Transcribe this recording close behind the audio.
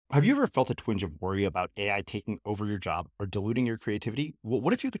Have you ever felt a twinge of worry about AI taking over your job or diluting your creativity? Well,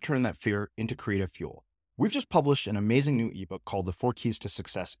 what if you could turn that fear into creative fuel? We've just published an amazing new ebook called The 4 Keys to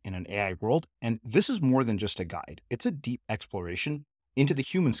Success in an AI World, and this is more than just a guide. It's a deep exploration into the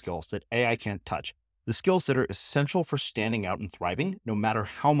human skills that AI can't touch, the skills that are essential for standing out and thriving, no matter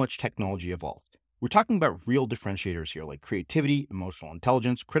how much technology evolves. We're talking about real differentiators here, like creativity, emotional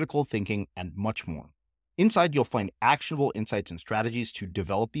intelligence, critical thinking, and much more. Inside, you'll find actionable insights and strategies to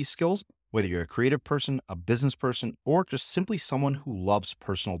develop these skills, whether you're a creative person, a business person, or just simply someone who loves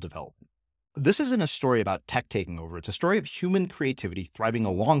personal development. This isn't a story about tech taking over. It's a story of human creativity thriving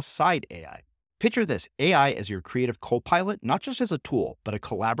alongside AI. Picture this, AI as your creative co-pilot, not just as a tool, but a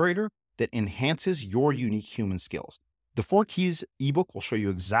collaborator that enhances your unique human skills. The 4 Keys ebook will show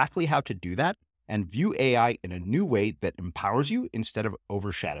you exactly how to do that and view AI in a new way that empowers you instead of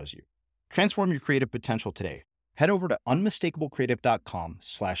overshadows you. Transform your creative potential today. Head over to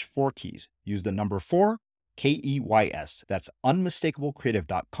unmistakablecreative.com/4keys. Use the number 4, KEYS. That's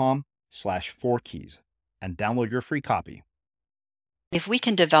unmistakablecreative.com/4keys and download your free copy. If we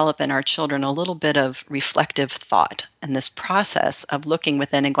can develop in our children a little bit of reflective thought and this process of looking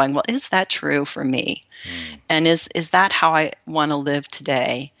within and going, well, is that true for me? And is that how I want to live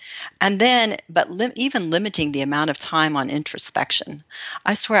today? And then, even limiting the amount of time on introspection.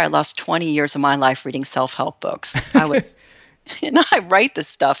 I swear I lost 20 years of my life reading self-help books. I was, and I write this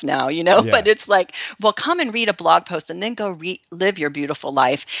stuff now, but it's like, well, come and read a blog post and then go live your beautiful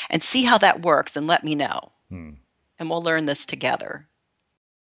life and see how that works and let me know. And we'll learn this together.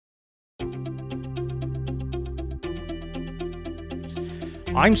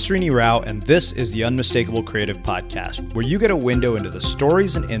 I'm Srini Rao, and this is the Unmistakable Creative Podcast, where you get a window into the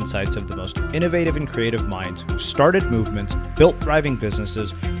stories and insights of the most innovative and creative minds who've started movements, built thriving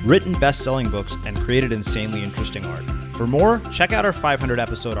businesses, written best-selling books, and created insanely interesting art. For more, check out our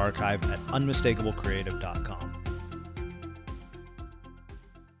 500-episode archive at unmistakablecreative.com.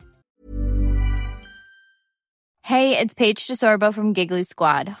 Hey, it's Paige DeSorbo from Giggly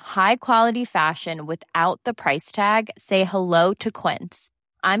Squad. High quality fashion without the price tag. Say hello to Quince.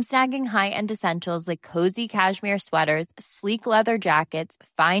 I'm snagging high-end essentials like cozy cashmere sweaters, sleek leather jackets,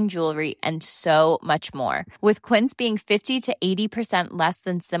 fine jewelry, and so much more. With Quince being 50 to 80% less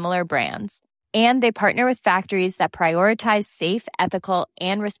than similar brands. And they partner with factories that prioritize safe, ethical,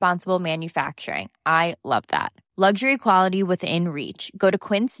 and responsible manufacturing. I love that. Luxury quality within reach. Go to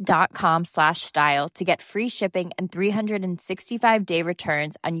quince.com/style to get free shipping and 365-day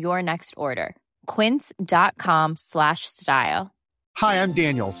returns on your next order. Quince.com/style. Hi, I'm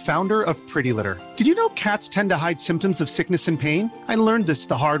Daniel, founder of Pretty Litter. Did you know cats tend to hide symptoms of sickness and pain? I learned this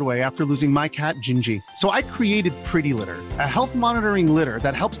the hard way after losing my cat, Gingy. So I created Pretty Litter, a health monitoring litter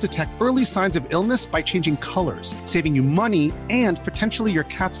that helps detect early signs of illness by changing colors, saving you money and potentially your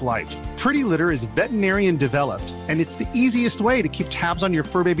cat's life. Pretty Litter is veterinarian developed, and it's the easiest way to keep tabs on your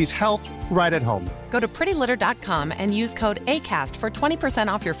fur baby's health right at home. Go to prettylitter.com and use code ACAST for 20%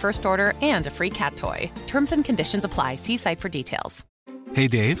 off your first order and a free cat toy. Terms and conditions apply. See site for details. Hey,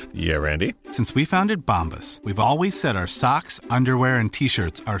 Dave. Yeah, Randy. Since we founded Bombas, we've always said our socks, underwear, and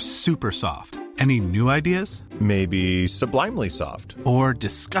T-shirts are super soft. Any new ideas? Maybe sublimely soft. Or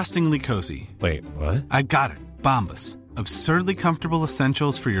disgustingly cozy. Wait, what? I got it. Bombas. Absurdly comfortable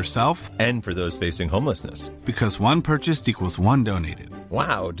essentials for yourself and for those facing homelessness. Because one purchased equals one donated.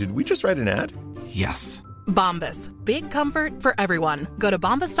 Wow, did we just write an ad? Yes. Bombas. Big comfort for everyone. Go to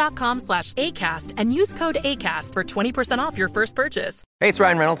bombas.com/ACAST and use code ACAST for 20% off your first purchase. Hey, it's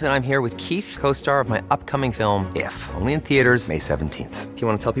Ryan Reynolds, and I'm here with Keith, co-star of my upcoming film, If, only in theaters May 17th. Do you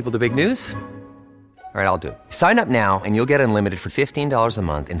want to tell people the big news? All right, I'll do it. Sign up now and you'll get unlimited for $15 a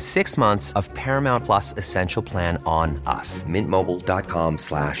month and 6 months of Paramount Plus Essential Plan on us.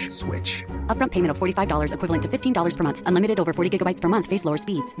 MintMobile.com/switch. Upfront payment of $45 equivalent to $15 per month. Unlimited over 40 gigabytes per month. Face lower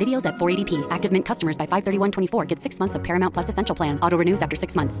speeds. Videos at 480p. Active Mint customers by 531.24 get 6 months of Paramount Plus Essential Plan. Auto renews after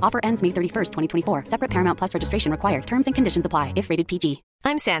 6 months. Offer ends May 31st, 2024. Separate Paramount Plus registration required. Terms and conditions apply if rated PG.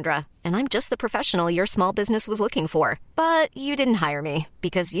 I'm Sandra, and I'm just the professional your small business was looking for. But you didn't hire me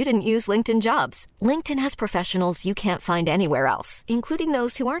because you didn't use LinkedIn Jobs. LinkedIn has professionals you can't find anywhere else, including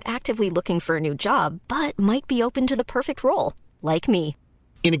those who aren't actively looking for a new job, but might be open to the perfect role, like me.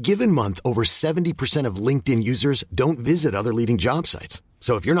 In a given month, over 70% of LinkedIn users don't visit other leading job sites.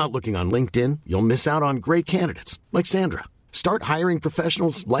 So if you're not looking on LinkedIn, you'll miss out on great candidates, like Sandra. Start hiring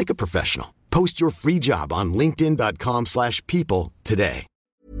professionals like a professional. Post your free job on linkedin.com/people today.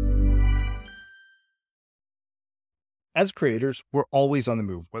 As creators, we're always on the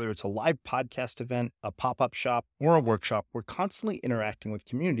move. Whether it's a live podcast event, a pop-up shop, or a workshop, we're constantly interacting with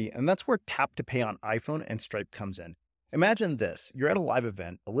community, and that's where Tap to Pay on iPhone and Stripe comes in. Imagine this. You're at a live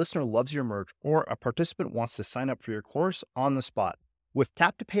event, a listener loves your merch, or a participant wants to sign up for your course on the spot. With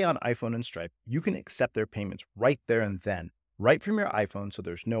Tap to Pay on iPhone and Stripe, you can accept their payments right there and then, right from your iPhone, so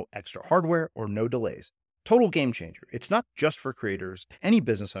there's no extra hardware or no delays. Total game changer. It's not just for creators. Any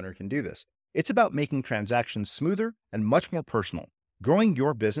business owner can do this. It's about making transactions smoother and much more personal, growing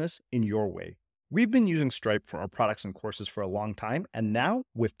your business in your way. We've been using Stripe for our products and courses for a long time, and now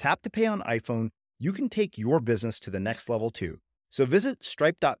with Tap to Pay on iPhone, you can take your business to the next level too. So visit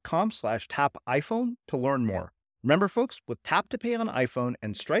stripe.com/tapiphone to learn more. Remember, folks, with Tap to Pay on iPhone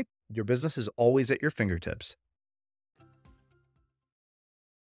and Stripe, your business is always at your fingertips.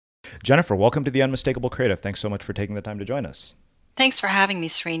 Jennifer, welcome to The Unmistakable Creative. Thanks so much for taking the time to join us. Thanks for having me,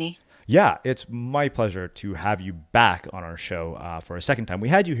 Srini. Yeah, it's my pleasure to have you back on our show for a second time. We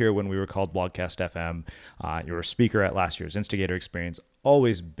had you here when we were called Blogcast FM. You were a speaker at last year's Instigator Experience.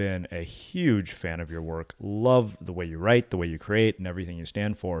 Always been a huge fan of your work. Love the way you write, the way you create, and everything you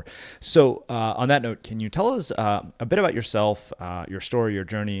stand for. So on that note, can you tell us a bit about yourself, your story, your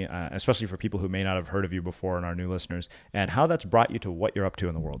journey, especially for people who may not have heard of you before and our new listeners, and how that's brought you to what you're up to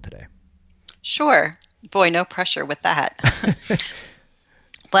in the world today? Sure. Boy, no pressure with that.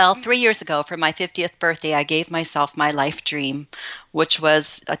 Well, 3 years ago, for my 50th birthday, I gave myself my life dream, which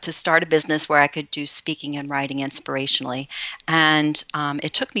was to start a business where I could do speaking and writing inspirationally. And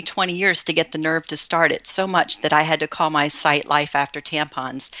it took me 20 years to get the nerve to start it, so much that I had to call my site Life After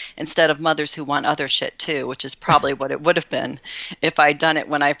Tampons instead of Mothers Who Want Other Shit Too, which is probably what it would have been if I'd done it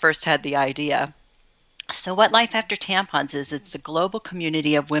when I first had the idea. So what Life After Tampons is, it's a global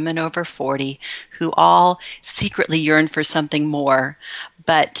community of women over 40 who all secretly yearn for something more,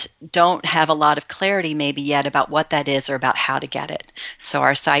 but don't have a lot of clarity maybe yet about what that is or about how to get it. So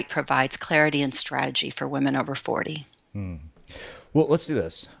our site provides clarity and strategy for women over 40. Well, let's do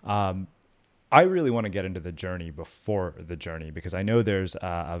this. I really want to get into the journey before the journey, because I know there's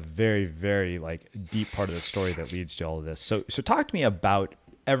a very, very deep part of the story that leads to all of this. So talk to me about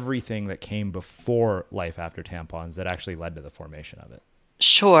everything that came before Life After Tampons that actually led to the formation of it.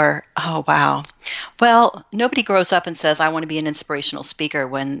 Sure. Oh, wow. Well, nobody grows up and says, I want to be an inspirational speaker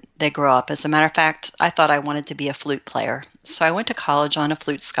when they grow up. As a matter of fact, I thought I wanted to be a flute player. So I went to college on a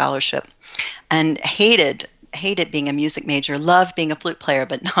flute scholarship and hated being a music major, loved being a flute player,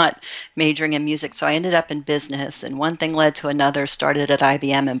 but not majoring in music. So I ended up in business, and one thing led to another, started at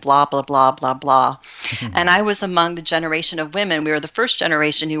IBM and blah, blah, blah, blah, blah. And I was among the generation of women. We were the first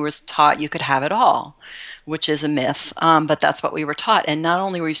generation who was taught you could have it all, which is a myth, but that's what we were taught. And not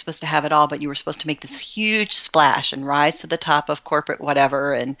only were you supposed to have it all, but you were supposed to make this huge splash and rise to the top of corporate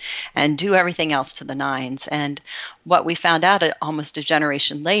whatever and do everything else to the nines. And what we found out almost a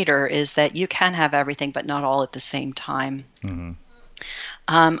generation later is that you can have everything, but not all at the same time. Mm-hmm.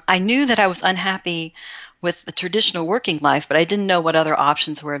 I knew that I was unhappy with the traditional working life, but I didn't know what other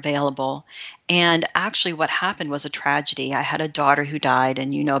options were available. And actually what happened was a tragedy. I had a daughter who died,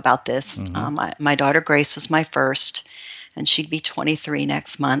 and you know about this. Mm-hmm. My daughter Grace was my first, and she'd be 23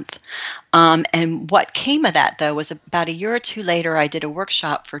 next month. And what came of that, though, was about a year or two later, I did a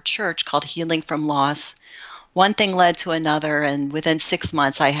workshop for church called Healing from Loss. One thing led to another, and within 6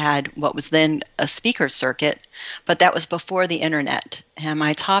 months, I had what was then a speaker circuit, but that was before the internet. And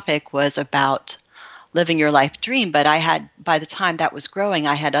my topic was about living your life dream, but by the time that was growing,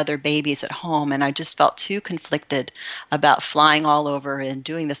 I had other babies at home, and I just felt too conflicted about flying all over and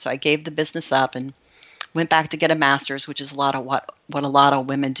doing this. So I gave the business up and went back to get a master's, which is a lot of what a lot of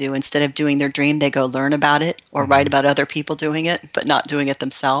women do. Instead of doing their dream, they go learn about it or write about other people doing it, but not doing it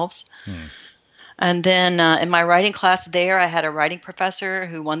themselves. And then in my writing class there, I had a writing professor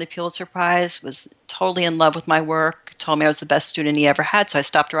who won the Pulitzer Prize, was totally in love with my work, told me I was the best student he ever had. So I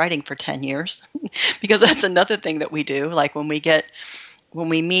stopped writing for 10 years because that's another thing that we do. Like when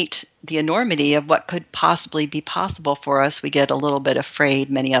we meet the enormity of what could possibly be possible for us, we get a little bit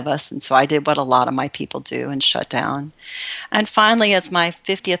afraid, many of us. And so I did what a lot of my people do and shut down. And finally, as my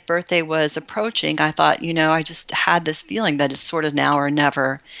 50th birthday was approaching, I thought, I just had this feeling that it's sort of now or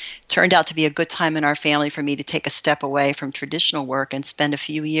never. It turned out to be a good time in our family for me to take a step away from traditional work and spend a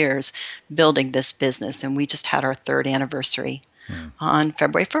few years building this business. And we just had our third anniversary on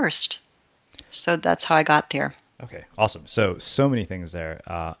February 1st. So that's how I got there. Okay, awesome. So many things there.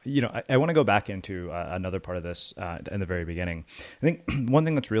 I want to go back into another part of this in the very beginning. I think one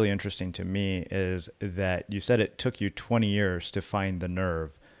thing that's really interesting to me is that you said it took you 20 years to find the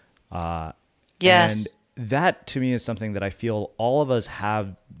nerve. Yes. And that to me is something that I feel all of us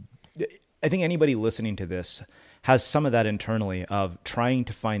have. I think anybody listening to this has some of that internally of trying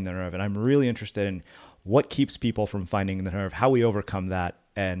to find the nerve. And I'm really interested in what keeps people from finding the nerve, how we overcome that,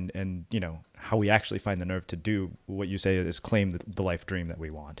 and how we actually find the nerve to do what you say is claim the life dream that we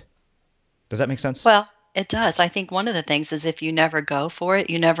want. Does that make sense? Well, it does. I think one of the things is if you never go for it,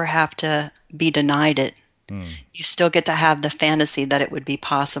 you never have to be denied it. You still get to have the fantasy that it would be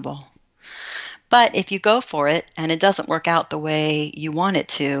possible. But if you go for it and it doesn't work out the way you want it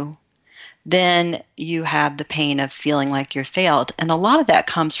to, then you have the pain of feeling like you're failed. And a lot of that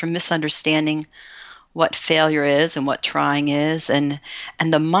comes from misunderstanding what failure is and what trying is, and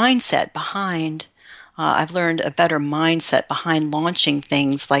the mindset behind. I've learned a better mindset behind launching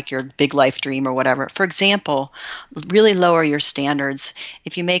things like your big life dream or whatever. For example, really lower your standards.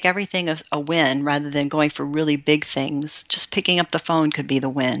 If you make everything a win rather than going for really big things, just picking up the phone could be the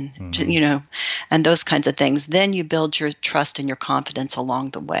win, and those kinds of things. Then you build your trust and your confidence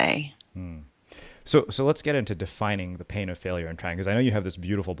along the way. So let's get into defining the pain of failure and trying, because I know you have this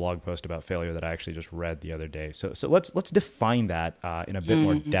beautiful blog post about failure that I actually just read the other day. So let's define that in a bit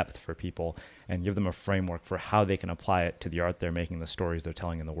more depth for people and give them a framework for how they can apply it to the art they're making, the stories they're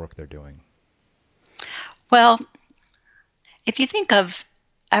telling, and the work they're doing. Well, if you think of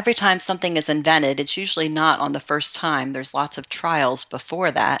every time something is invented, it's usually not on the first time. There's lots of trials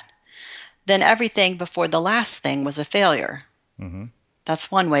before that. Then everything before the last thing was a failure. Mm-hmm.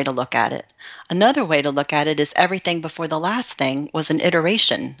 That's one way to look at it. Another way to look at it is everything before the last thing was an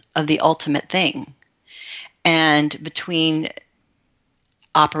iteration of the ultimate thing. And between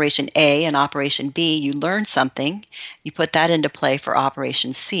Operation A and Operation B, you learn something, you put that into play for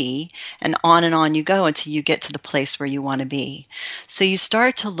Operation C, and on you go until you get to the place where you want to be. So you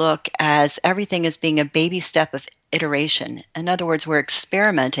start to look as everything as being a baby step of iteration. In other words, we're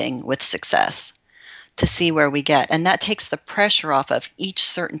experimenting with success to see where we get. And that takes the pressure off of each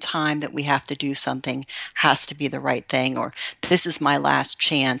certain time that we have to do something has to be the right thing, or this is my last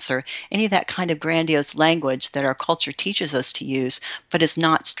chance, or any of that kind of grandiose language that our culture teaches us to use, but is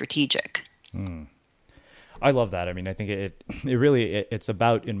not strategic. I love that. I mean, I think it's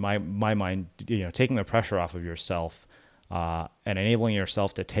about, in my mind, taking the pressure off of yourself and enabling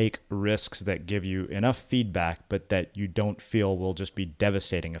yourself to take risks that give you enough feedback, but that you don't feel will just be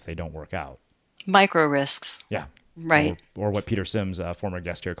devastating if they don't work out. Micro risks. Yeah. Right. Or what Peter Sims, a former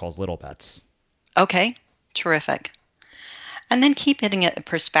guest here, calls little bets. Okay. Terrific. And then keep it in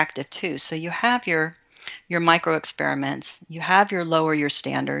perspective too. So you have your micro experiments, you have your lower your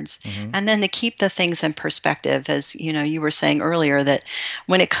standards, and then to keep the things in perspective, as you were saying earlier, that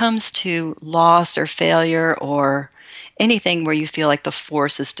when it comes to loss or failure or anything where you feel like the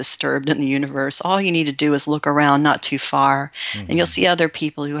force is disturbed in the universe, all you need to do is look around not too far, and you'll see other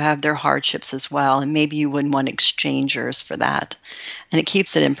people who have their hardships as well, and maybe you wouldn't want to exchange yours for that. And it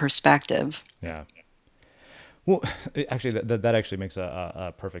keeps it in perspective. Yeah. Well, actually, that actually makes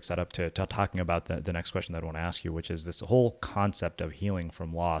a perfect setup to talking about the next question that I want to ask you, which is this whole concept of healing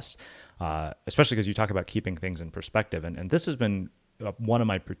from loss, especially because you talk about keeping things in perspective. And this has been one of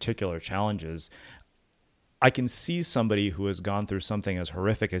my particular challenges. I can see somebody who has gone through something as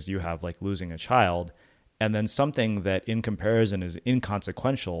horrific as you have, like losing a child, and then something that in comparison is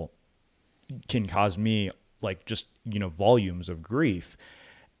inconsequential can cause me like just, volumes of grief.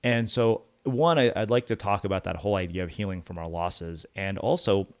 And so one, I'd like to talk about that whole idea of healing from our losses, and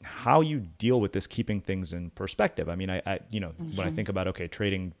also how you deal with this, keeping things in perspective. I mean, when I think about,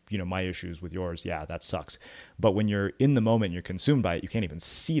 trading, my issues with yours, yeah, that sucks. But when you're in the moment, you're consumed by it, you can't even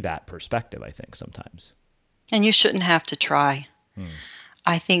see that perspective, I think, sometimes. And you shouldn't have to try.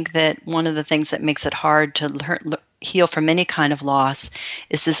 I think that one of the things that makes it hard to heal from any kind of loss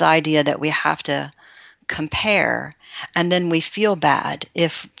is this idea that we have to compare, and then we feel bad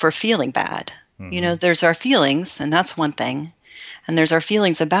for feeling bad. There's our feelings, and that's one thing. And there's our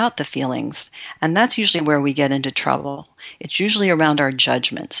feelings about the feelings. And that's usually where we get into trouble. It's usually around our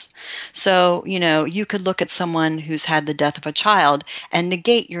judgments. So, you could look at someone who's had the death of a child and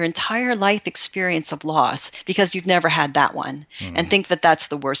negate your entire life experience of loss because you've never had that one, and think that that's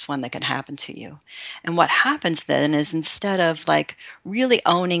the worst one that could happen to you. And what happens then is, instead of really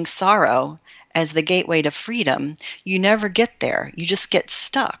owning sorrow as the gateway to freedom, you never get there. You just get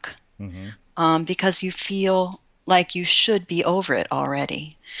stuck because you feel like you should be over it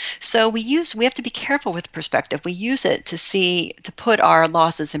already. So we have to be careful with perspective. We use it to put our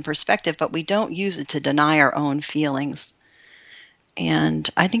losses in perspective, but we don't use it to deny our own feelings. And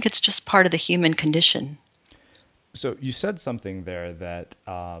I think it's just part of the human condition. So you said something there that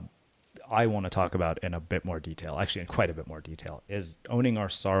I want to talk about in a bit more detail, actually in quite a bit more detail, is owning our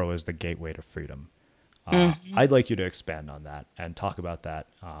sorrow as the gateway to freedom. I'd like you to expand on that and talk about that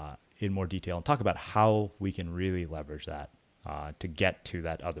in more detail, and talk about how we can really leverage that to get to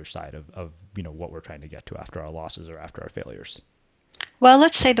that other side of what we're trying to get to after our losses or after our failures. Well,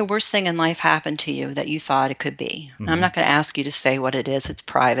 let's say the worst thing in life happened to you that you thought it could be. I'm not going to ask you to say what it is. It's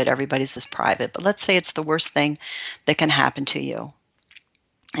private. Everybody's is private. But let's say it's the worst thing that can happen to you,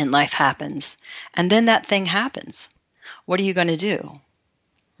 and life happens. And then that thing happens. What are you going to do?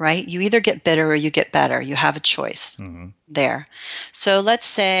 Right? You either get bitter or you get better. You have a choice there. So let's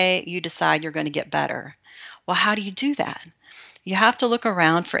say you decide you're going to get better. Well, how do you do that? You have to look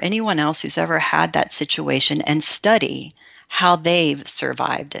around for anyone else who's ever had that situation and study how they've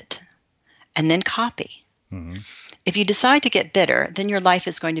survived it, and then copy. If you decide to get bitter, then your life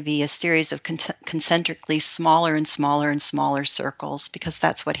is going to be a series of concentrically smaller and smaller and smaller circles, because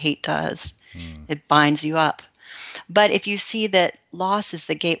that's what hate does. It binds you up. But if you see that loss is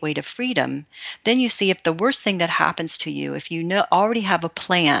the gateway to freedom, then you see if the worst thing that happens to you, if you already have a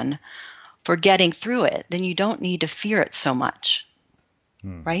plan for getting through it, then you don't need to fear it so much,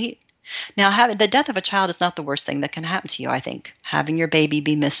 right? Now, the death of a child is not the worst thing that can happen to you, I think. Having your baby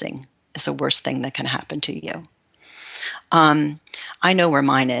be missing is the worst thing that can happen to you. I know where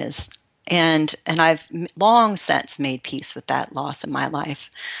mine is. And I've long since made peace with that loss in my life.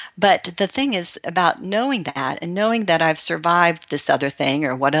 But the thing is about knowing that, and knowing that I've survived this other thing,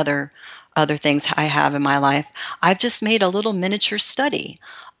 or what other things I have in my life, I've just made a little miniature study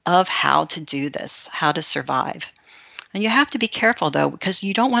of how to do this, how to survive. And you have to be careful, though, because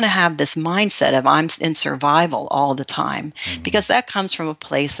you don't want to have this mindset of I'm in survival all the time, because that comes from a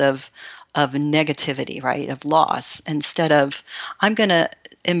place of negativity, right, of loss, instead of I'm going to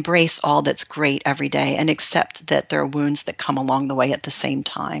embrace all that's great every day and accept that there are wounds that come along the way at the same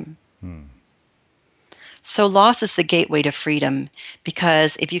time. So loss is the gateway to freedom,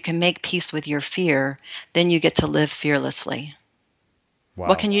 because if you can make peace with your fear, then you get to live fearlessly. Wow.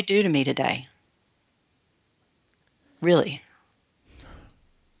 What can you do to me today? Really?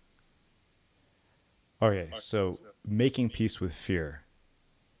 Okay, so making peace with fear.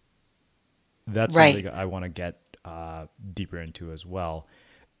 That's Right. something I want to get deeper into as well.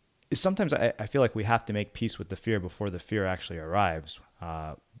 Sometimes I feel like we have to make peace with the fear before the fear actually arrives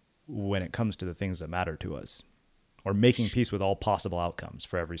when it comes to the things that matter to us, or making peace with all possible outcomes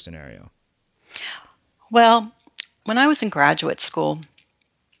for every scenario. Well, when I was in graduate school,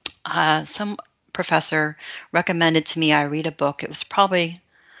 some professor recommended to me I read a book. It was probably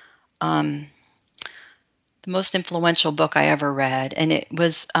the most influential book I ever read, and it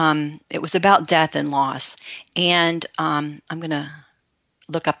was about death and loss. And I'm going to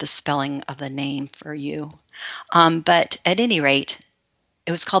look up the spelling of the name for you. But at any rate,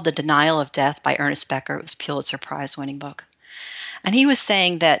 it was called The Denial of Death by Ernest Becker. It was a Pulitzer Prize winning book. And he was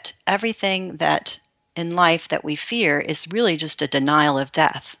saying that everything that in life that we fear is really just a denial of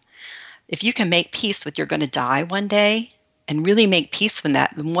death. If you can make peace with you're going to die one day, and really make peace with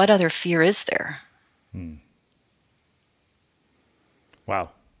that, then what other fear is there?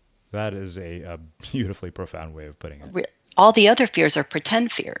 Wow. That is a beautifully profound way of putting it. All the other fears are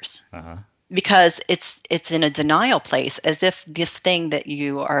pretend fears. Because it's in a denial place, as if this thing that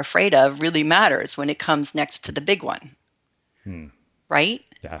you are afraid of really matters when it comes next to the big one. Right?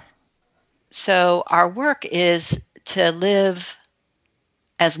 Yeah. So our work is to live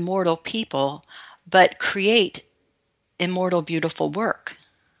as mortal people, but create immortal, beautiful work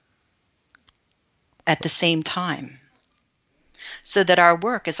at the same time. So that our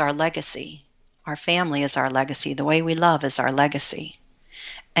work is our legacy. Our family is our legacy. The way we love is our legacy.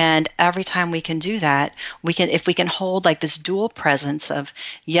 And every time we can do that, if we can hold like this dual presence of,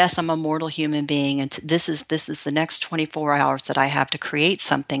 yes, I'm a mortal human being, and this is the next 24 hours that I have to create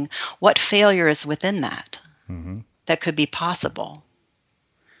something. What failure is within that that could be possible?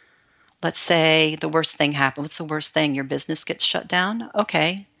 Let's say the worst thing happened. What's the worst thing? Your business gets shut down?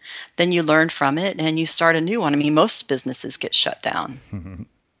 Okay. Then you learn from it and you start a new one. I mean, most businesses get shut down.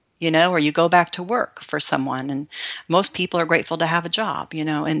 Or you go back to work for someone, and most people are grateful to have a job,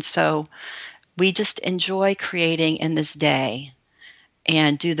 and so we just enjoy creating in this day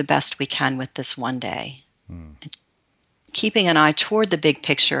and do the best we can with this one day. Keeping an eye toward the big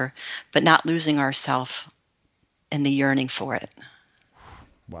picture, but not losing ourselves in the yearning for it.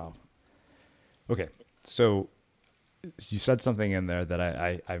 Wow. Okay. So you said something in there that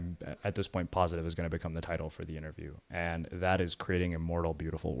I'm at this point positive is going to become the title for the interview, and that is creating immortal,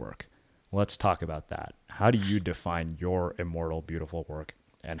 beautiful work. Let's talk about that. How do you define your immortal, beautiful work,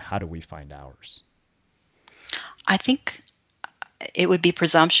 and how do we find ours? I think it would be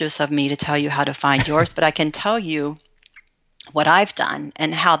presumptuous of me to tell you how to find yours, but I can tell you what I've done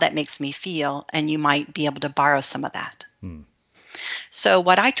and how that makes me feel, and you might be able to borrow some of that. So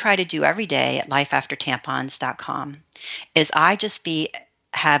what I try to do every day at lifeaftertampons.com is I just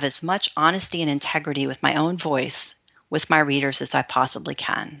have as much honesty and integrity with my own voice, with my readers as I possibly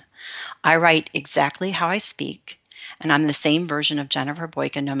can. I write exactly how I speak, and I'm the same version of Jennifer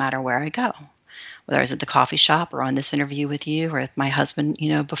Boykin no matter where I go. Whether I was at the coffee shop or on this interview with you or with my husband,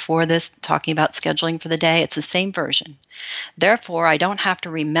 before this, talking about scheduling for the day, it's the same version. Therefore, I don't have to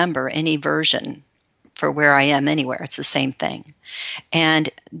remember any version for where I am anywhere. It's the same thing. And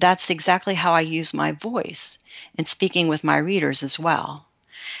that's exactly how I use my voice in speaking with my readers as well.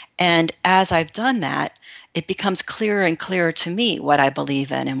 And as I've done that, it becomes clearer and clearer to me what I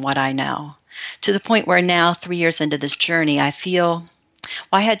believe in and what I know. To the point where now, 3 years into this journey, I feel,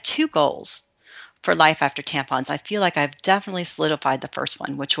 I had 2 goals for life after tampons. I feel like I've definitely solidified the first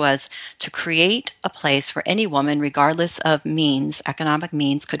one, which was to create a place where any woman, regardless of means, economic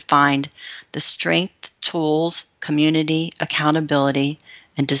means, could find the strength, tools, community, accountability,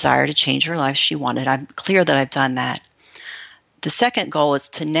 and desire to change her life she wanted. I'm clear that I've done that. The second goal is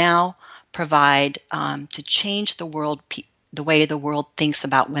to now provide, to change the world, the way the world thinks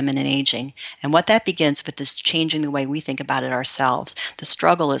about women and aging. And what that begins with is changing the way we think about it ourselves. The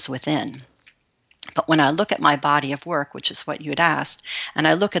struggle is within. But when I look at my body of work, which is what you had asked, and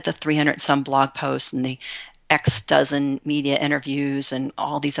I look at the 300 some blog posts and the X dozen media interviews and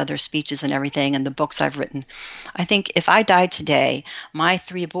all these other speeches and everything and the books I've written, I think if I died today, my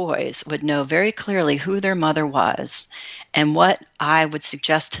 3 boys would know very clearly who their mother was and what I would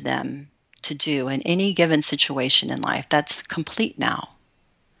suggest to them to do in any given situation in life. That's complete now.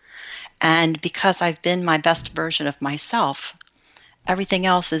 And because I've been my best version of myself, everything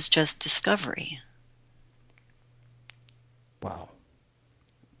else is just discovery. Wow.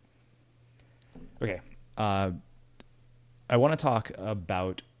 Okay. I want to talk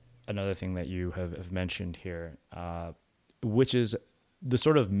about another thing that you have mentioned here, which is the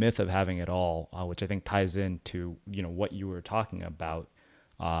sort of myth of having it all, which I think ties into, what you were talking about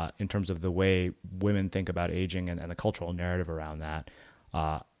in terms of the way women think about aging and the cultural narrative around that.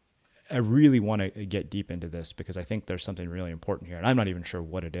 I really want to get deep into this because I think there's something really important here, and I'm not even sure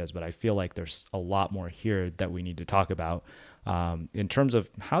what it is, but I feel like there's a lot more here that we need to talk about in terms of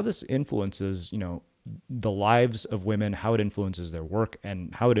how this influences, the lives of women, how it influences their work,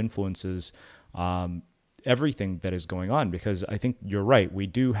 and how it influences everything that is going on. Because I think you're right. We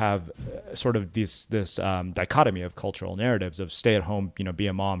do have sort of this dichotomy of cultural narratives of stay at home, be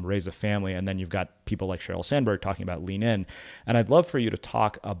a mom, raise a family, and then you've got people like Sheryl Sandberg talking about lean in. And I'd love for you to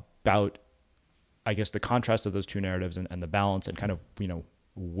talk about, I guess, the contrast of those 2 narratives and the balance and kind of,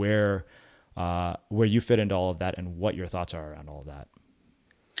 where you fit into all of that and what your thoughts are around all of that.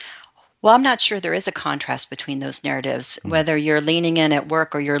 Well, I'm not sure there is a contrast between those narratives, whether you're leaning in at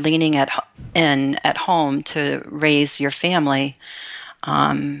work or you're leaning at home to raise your family.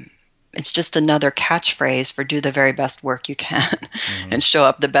 It's just another catchphrase for do the very best work you can and show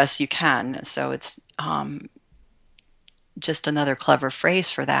up the best you can. So it's just another clever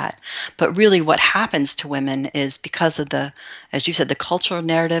phrase for that. But really what happens to women is because of the, as you said, the cultural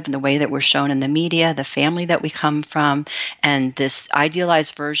narrative and the way that we're shown in the media, the family that we come from, and this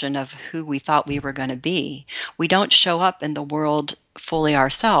idealized version of who we thought we were going to be, we don't show up in the world fully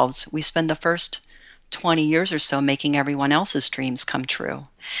ourselves. We spend the first 20 years or so making everyone else's dreams come true.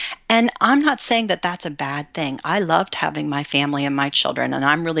 And I'm not saying that that's a bad thing. I loved having my family and my children, and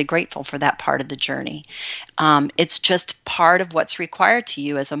I'm really grateful for that part of the journey. It's just part of what's required to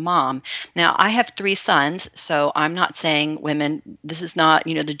you as a mom. Now, I have 3 sons, so I'm not saying women, this is not,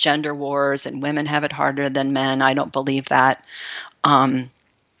 the gender wars and women have it harder than men. I don't believe that.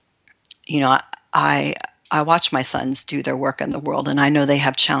 I watch my sons do their work in the world, and I know they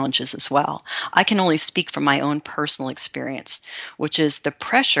have challenges as well. I can only speak from my own personal experience, which is the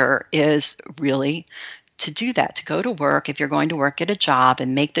pressure is really to do that, to go to work. If you're going to work at a job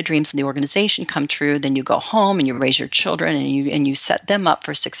and make the dreams of the organization come true, then you go home and you raise your children and you set them up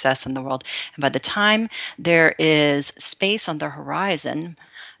for success in the world. And by the time there is space on the horizon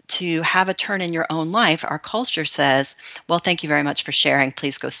to have a turn in your own life, our culture says, well, thank you very much for sharing.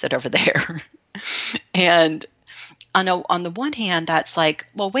 Please go sit over there. And on the one hand, that's like,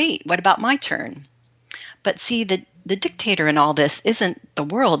 well, wait, what about my turn? But see, the dictator in all this isn't the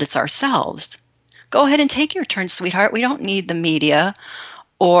world, it's ourselves. Go ahead and take your turn, sweetheart. We don't need the media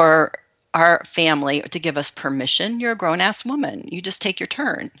or our family to give us permission. You're a grown-ass woman. You just take your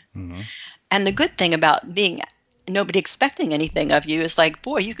turn. Mm-hmm. And the good thing about being nobody expecting anything of you is like,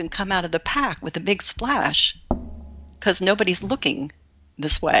 boy, you can come out of the pack with a big splash because nobody's looking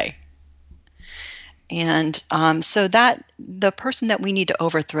this way. And so that the person that we need to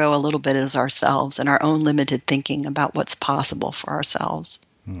overthrow a little bit is ourselves and our own limited thinking about what's possible for ourselves.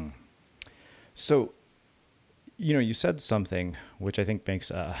 So You said something which I think makes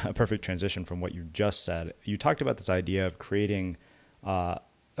a perfect transition from what you just said. You talked about this idea of creating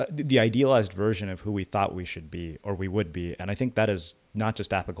the idealized version of who we thought we should be or we would be. And I think that is not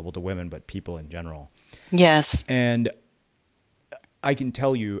just applicable to women, but people in general. Yes. And I can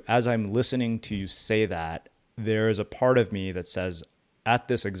tell you, as I'm listening to you say that, there is a part of me that says, at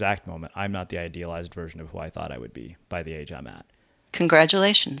this exact moment, I'm not the idealized version of who I thought I would be by the age I'm at.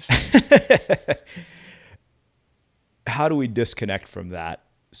 Congratulations. How do we disconnect from that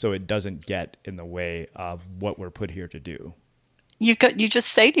so it doesn't get in the way of what we're put here to do? You just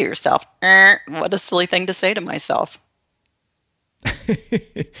say to yourself, what a silly thing to say to myself.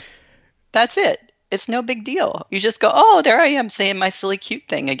 That's it. It's no big deal. You just go, oh, there I am saying my silly cute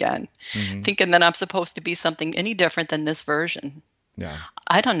thing again, thinking that I'm supposed to be something any different than this version. Yeah.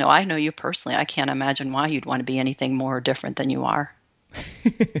 I don't know. I know you personally. I can't imagine why you'd want to be anything more different than you are.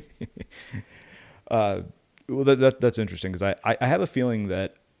 Well, that's interesting because I have a feeling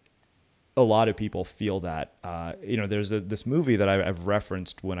that a lot of people feel that. There's this movie that I've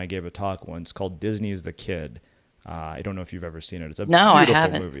referenced when I gave a talk once called Disney's The Kid. I don't know if you've ever seen it. It's a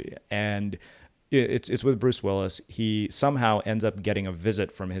beautiful movie. And it's with Bruce Willis. He somehow ends up getting a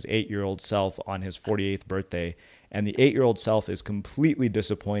visit from his 8-year-old self on his 48th birthday. And the 8-year-old self is completely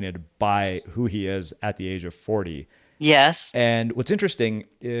disappointed by who he is at the age of 40. Yes. And what's interesting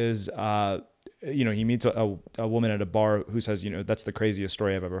is, he meets a woman at a bar who says, that's the craziest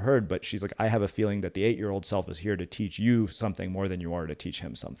story I've ever heard. But she's like, I have a feeling that the 8-year-old self is here to teach you something more than you are to teach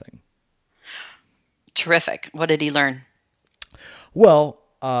him something. Terrific. What did he learn? Well,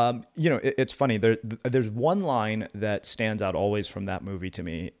 it's funny. There's one line that stands out always from that movie to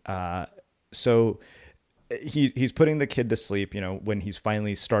me. So he's putting the kid to sleep, when he's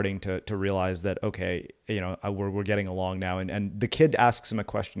finally starting to realize that, okay, we're getting along now. And the kid asks him a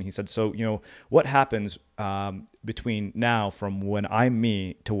question. He said, so, what happens between now from when I'm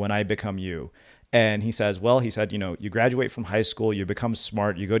me to when I become you? And he said, you graduate from high school, you become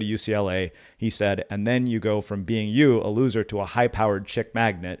smart, you go to UCLA, he said, and then you go from being you, a loser, to a high-powered chick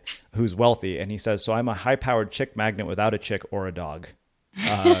magnet who's wealthy. And he says, so I'm a high-powered chick magnet without a chick or a dog.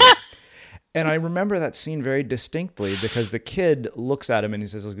 And I remember that scene very distinctly because the kid looks at him and he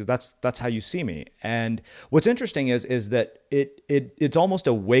says, that's how you see me. And what's interesting is that it's almost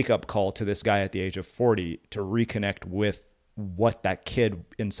a wake-up call to this guy at the age of 40 to reconnect with what that kid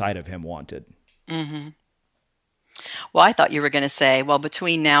inside of him wanted. Mm-hmm. Well, I thought you were going to say, well,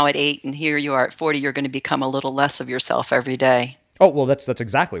 between now at 8 and here you are at 40, you're going to become a little less of yourself every day. Oh, well, that's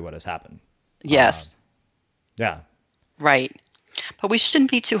exactly what has happened. Yes. Yeah. Right. But we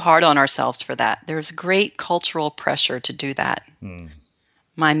shouldn't be too hard on ourselves for that. There's great cultural pressure to do that.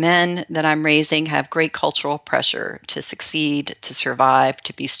 My men that I'm raising have great cultural pressure to succeed, to survive,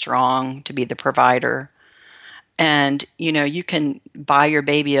 to be strong, to be the provider. And, you can buy your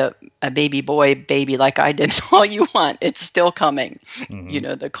baby a baby boy baby like I did all you want. It's still coming,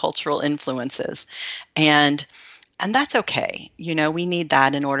 the cultural influences. And that's okay. We need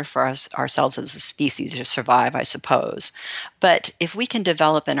that in order for ourselves as a species to survive, I suppose. But if we can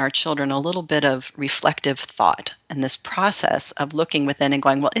develop in our children a little bit of reflective thought and this process of looking within and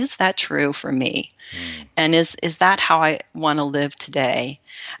going, well, is that true for me? And is that how I want to live today?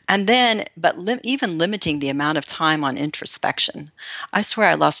 And then, even limiting the amount of time on introspection. I swear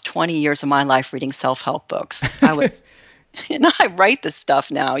I lost 20 years of my life reading self-help books. I write this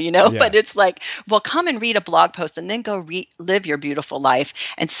stuff now, but it's like, well, come and read a blog post and then go live your beautiful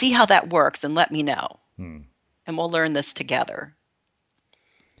life and see how that works and let me know. And we'll learn this together.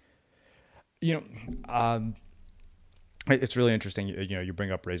 It's really interesting. You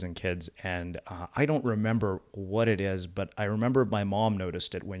bring up raising kids, and I don't remember what it is, but I remember my mom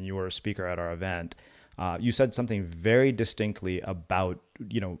noticed it when you were a speaker at our event. You said something very distinctly about,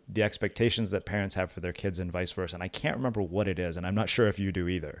 the expectations that parents have for their kids and vice versa. And I can't remember what it is, and I'm not sure if you do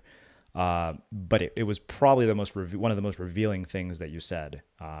either. But it was probably one of the most revealing things that you said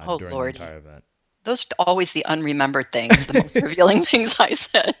during the entire event. Those are always the unremembered things, the most revealing things I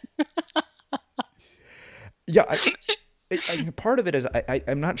said. Yeah. Part of it is,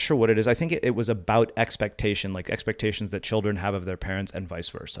 I'm not sure what it is. I think it was about expectations that children have of their parents and vice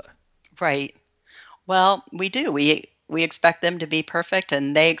versa. Right. Well, we do. We expect them to be perfect,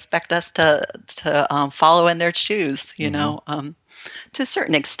 and they expect us to follow in their shoes, to a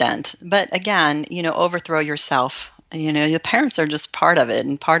certain extent. But again, overthrow yourself. The parents are just part of it,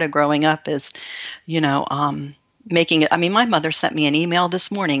 and part of growing up is, making it. I mean, my mother sent me an email this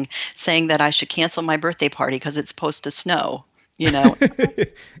morning saying that I should cancel my birthday party because it's supposed to snow.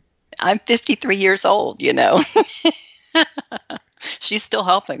 I'm 53 years old. She's still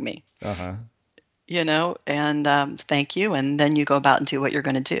helping me. and thank you. And then you go about and do what you're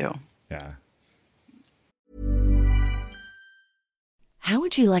going to do. Yeah. How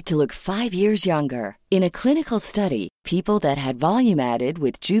would you like to look 5 years younger? In a clinical study, people that had volume added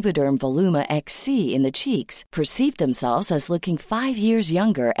with Juvederm Voluma XC in the cheeks perceived themselves as looking 5 years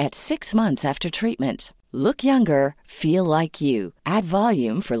younger at 6 months after treatment. Look younger, feel like you. Add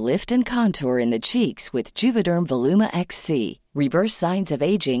volume for lift and contour in the cheeks with Juvederm Voluma XC. Reverse signs of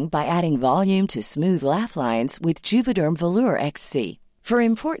aging by adding volume to smooth laugh lines with Juvederm Volure XC. For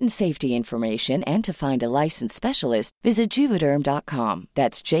important safety information and to find a licensed specialist, visit Juvederm.com.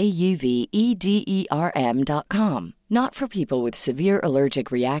 That's JUVEDERM.com. Not for people with severe allergic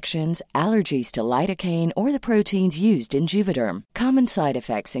reactions, allergies to lidocaine, or the proteins used in Juvederm. Common side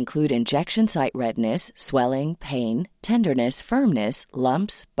effects include injection site redness, swelling, pain, tenderness, firmness,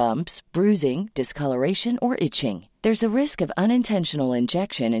 lumps, bumps, bruising, discoloration, or itching. There's a risk of unintentional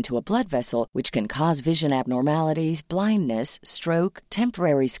injection into a blood vessel, which can cause vision abnormalities, blindness, stroke,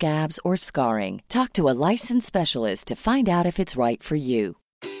 temporary scabs, or scarring. Talk to a licensed specialist to find out if it's right for you.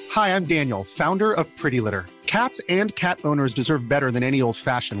 Hi, I'm Daniel, founder of Pretty Litter. Cats and cat owners deserve better than any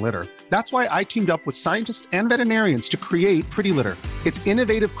old-fashioned litter. That's why I teamed up with scientists and veterinarians to create Pretty Litter. Its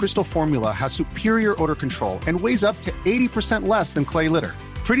innovative crystal formula has superior odor control and weighs up to 80% less than clay litter.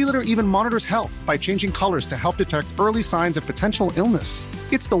 Pretty Litter even monitors health by changing colors to help detect early signs of potential illness.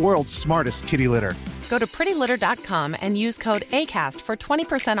 It's the world's smartest kitty litter. Go to prettylitter.com and use code ACAST for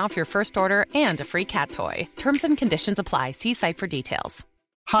 20% off your first order and a free cat toy. Terms and conditions apply. See site for details.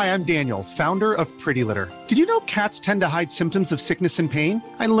 Hi, I'm Daniel, founder of Pretty Litter. Did you know cats tend to hide symptoms of sickness and pain?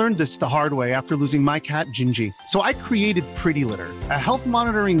 I learned this the hard way after losing my cat, Gingy. So I created Pretty Litter, a health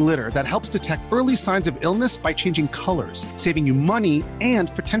monitoring litter that helps detect early signs of illness by changing colors, saving you money and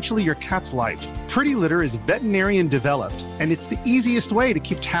potentially your cat's life. Pretty Litter is veterinarian developed, and it's the easiest way to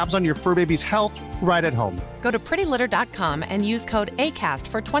keep tabs on your fur baby's health right at home. Go to prettylitter.com and use code ACAST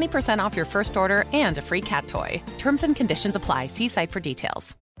for 20% off your first order and a free cat toy. Terms and conditions apply. See site for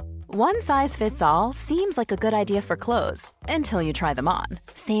details. One size fits all seems like a good idea for clothes until you try them on.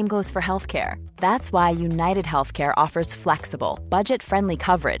 Same goes for healthcare. That's why United Healthcare offers flexible, budget-friendly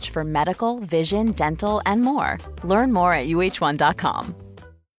coverage for medical, vision, dental, and more. Learn more at uh1.com.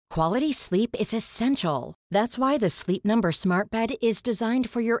 Quality sleep is essential. That's why the Sleep Number Smart Bed is designed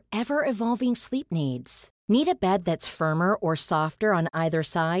for your ever-evolving sleep needs. Need a bed that's firmer or softer on either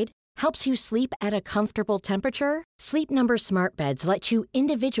side? Helps you sleep at a comfortable temperature? Sleep Number Smart Beds let you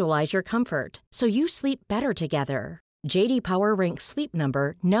individualize your comfort, so you sleep better together. J.D. Power ranks Sleep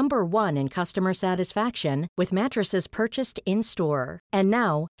Number number 1 in customer satisfaction with mattresses purchased in-store. And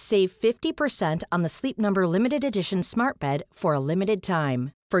now, save 50% on the Sleep Number Limited Edition Smart Bed for a limited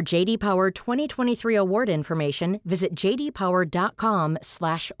time. For J.D. Power 2023 award information, visit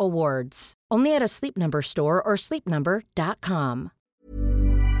jdpower.com/awards. Only at a Sleep Number store or sleepnumber.com.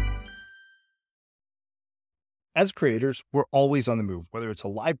 As creators, we're always on the move. Whether it's a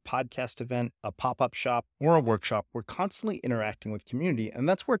live podcast event, a pop-up shop, or a workshop, we're constantly interacting with community, and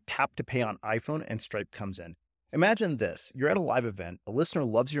that's where Tap to Pay on iPhone and Stripe comes in. Imagine this. You're at a live event, a listener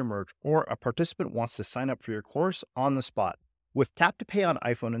loves your merch, or a participant wants to sign up for your course on the spot. With Tap to Pay on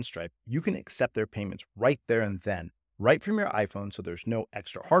iPhone and Stripe, you can accept their payments right there and then, right from your iPhone, so there's no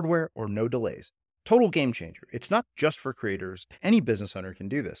extra hardware or no delays. Total game changer. It's not just for creators. Any business owner can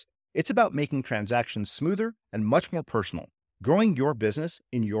do this. It's about making transactions smoother and much more personal, growing your business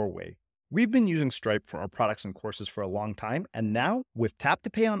in your way. We've been using Stripe for our products and courses for a long time, and now with Tap to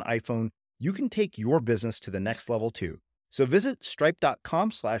Pay on iPhone, you can take your business to the next level too. So visit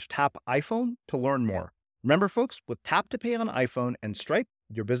stripe.com/tapiphone to learn more. Remember, folks, with Tap to Pay on iPhone and Stripe,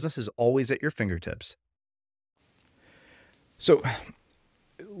 your business is always at your fingertips. So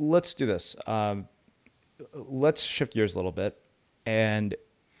let's do this. Let's shift gears a little bit, and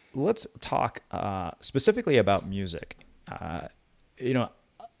let's talk specifically about music. I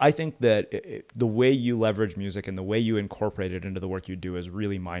think that the way you leverage music and the way you incorporate it into the work you do is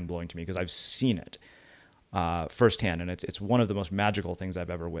really mind-blowing to me, because I've seen it firsthand, and it's one of the most magical things I've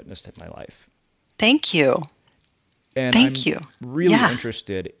ever witnessed in my life. Thank you. And Thank you. Really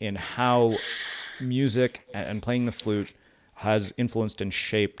interested in how music and playing the flute has influenced and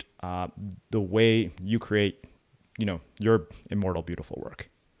shaped the way you create, your immortal, beautiful work.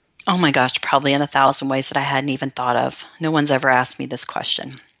 Oh my gosh, probably in 1,000 ways that I hadn't even thought of. No one's ever asked me this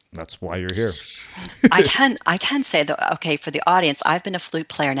question. That's why you're here. I can say that, okay, for the audience, I've been a flute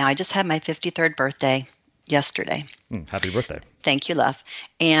player now. I just had my 53rd birthday yesterday. Happy birthday. Thank you, love.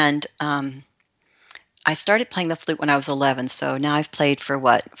 And I started playing the flute when I was 11, so now I've played for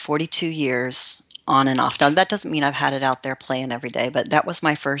 42 years on and off. Now, that doesn't mean I've had it out there playing every day, but that was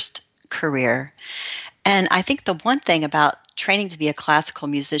my first career. And I think the one thing about training to be a classical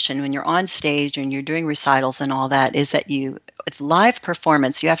musician when you're on stage and you're doing recitals and all that is that with live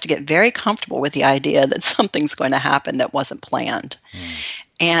performance, you have to get very comfortable with the idea that something's going to happen that wasn't planned.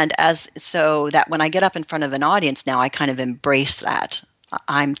 And so that when I get up in front of an audience now, I kind of embrace that.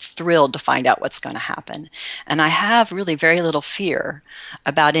 I'm thrilled to find out what's going to happen. And I have really very little fear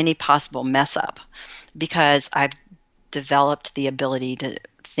about any possible mess up because I've developed the ability to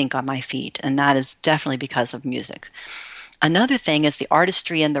think on my feet. And that is definitely because of music. Another thing is the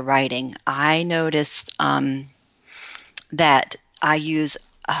artistry and the writing. I noticed that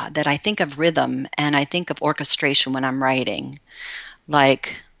I think of rhythm and I think of orchestration when I'm writing.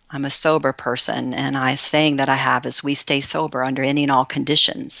 Like, I'm a sober person, and a saying that I have is, we stay sober under any and all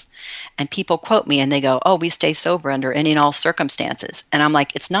conditions. And people quote me and they go, oh, we stay sober under any and all circumstances. And I'm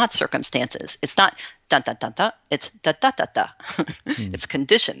like, it's not circumstances. It's not dun dun dun dun. It's da da da da. It's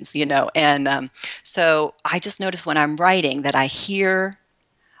conditions, And so I just notice when I'm writing that I hear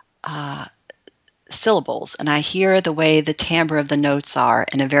syllables and I hear the way the timbre of the notes are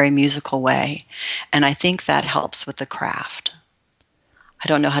in a very musical way. And I think that helps with the craft. I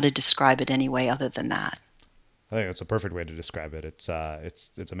don't know how to describe it any way other than that. I think that's a perfect way to describe it. It's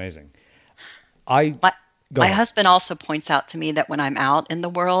amazing. My husband also points out to me that when I'm out in the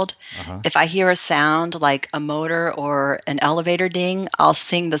world, if I hear a sound like a motor or an elevator ding, I'll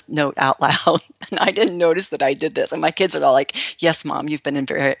sing the note out loud. And I didn't notice that I did this. And my kids are all like, yes, Mom, you've been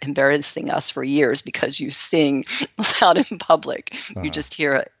embarrassing us for years because you sing loud in public. You just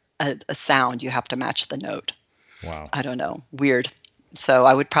hear a sound, you have to match the note. Wow. I don't know. Weird. So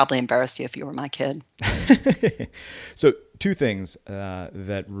I would probably embarrass you if you were my kid. So two things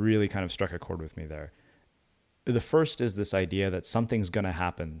that really kind of struck a chord with me there. The first is this idea that something's going to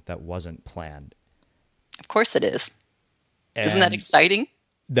happen that wasn't planned. Of course it is. Isn't that exciting?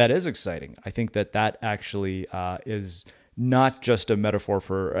 That is exciting. I think that actually is not just a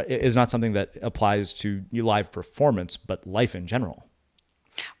metaphor is not something that applies to live performance, but life in general.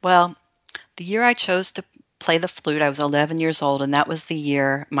 Well, the year I chose to play the flute, I was 11 years old, and that was the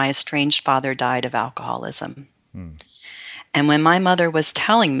year my estranged father died of alcoholism. And when my mother was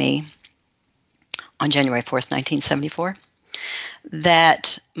telling me on January 4th, 1974,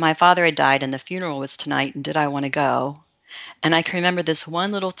 that my father had died and the funeral was tonight and did I want to go? And I can remember this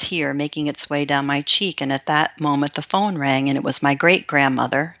one little tear making its way down my cheek, and at that moment the phone rang, and it was my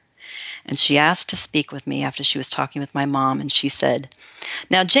great-grandmother. And she asked to speak with me after she was talking with my mom, and she said,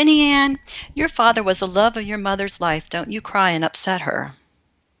 now, Jenny Ann, your father was the love of your mother's life. Don't you cry and upset her.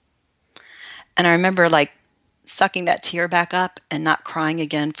 And I remember sucking that tear back up and not crying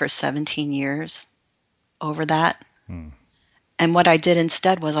again for 17 years over that. And what I did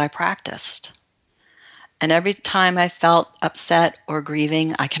instead was I practiced. And every time I felt upset or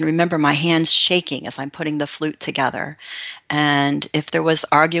grieving, I can remember my hands shaking as I'm putting the flute together. And if there was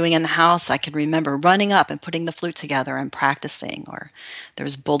arguing in the house, I can remember running up and putting the flute together and practicing. Or there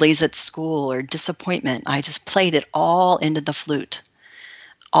was bullies at school or disappointment. I just played it all into the flute,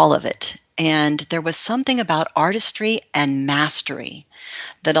 all of it. And there was something about artistry and mastery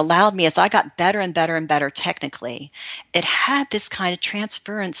that allowed me, as I got better and better and better technically, it had this kind of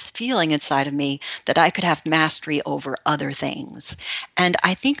transference feeling inside of me that I could have mastery over other things. And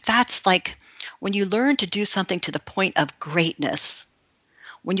I think that's like when you learn to do something to the point of greatness,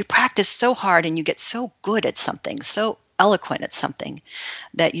 when you practice so hard and you get so good at something, so eloquent at something,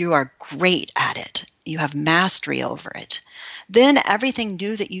 that you are great at it, you have mastery over it, then everything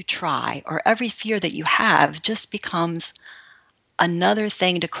new that you try or every fear that you have just becomes another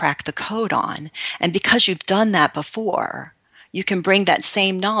thing to crack the code on. And because you've done that before, you can bring that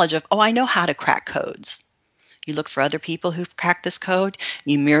same knowledge of, oh, I know how to crack codes. You look for other people who've cracked this code,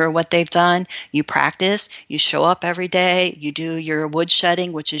 you mirror what they've done, you practice, you show up every day, you do your wood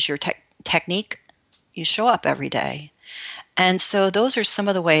shedding, which is your technique, you show up every day. And so those are some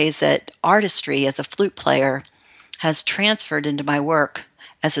of the ways that artistry as a flute player has transferred into my work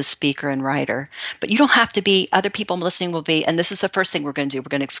as a speaker and writer. But you don't have to be, other people listening will be, and this is the first thing we're going to do, we're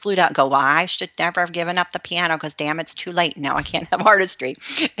going to exclude out and go, well, I should never have given up the piano because damn, it's too late now, I can't have artistry.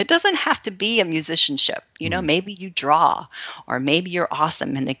 It doesn't have to be a musicianship. Maybe you draw, or maybe you're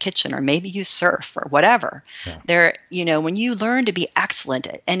awesome in the kitchen, or maybe you surf, or whatever. Yeah. When you learn to be excellent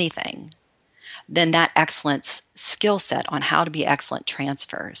at anything, then that excellence skill set on how to be excellent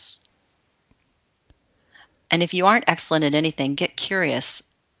transfers. And if you aren't excellent at anything, get curious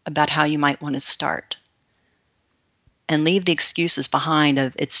about how you might want to start. And leave the excuses behind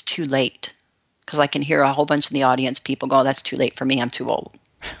of it's too late. Because I can hear a whole bunch in the audience, people go, oh, that's too late for me, I'm too old.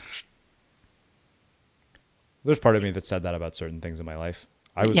 There's part of me that said that about certain things in my life.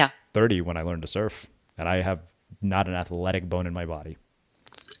 I was Yeah. 30 when I learned to surf, and I have not an athletic bone in my body.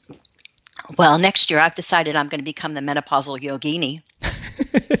 Well, next year I've decided I'm going to become the menopausal yogini.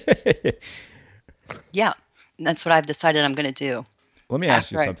 Yeah, that's what I've decided I'm going to do. Let me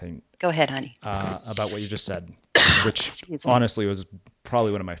ask you something. Go ahead, honey. About what you just said, which Excuse me. honestly was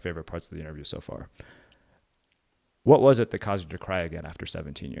probably one of my favorite parts of the interview so far. What was it that caused you to cry again after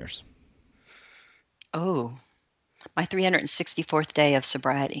 17 years? Oh, my 364th day of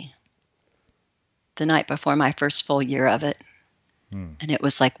sobriety. The night before my first full year of it. And it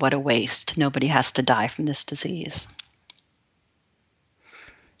was like, what a waste. Nobody has to die from this disease.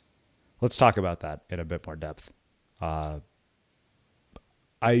 Let's talk about that in a bit more depth. I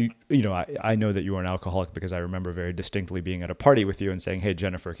know that you are an alcoholic because I remember very distinctly being at a party with you and saying, "Hey,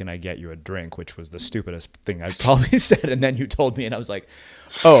 Jennifer, can I get you a drink?" Which was the stupidest thing I probably said. And then you told me, and I was like,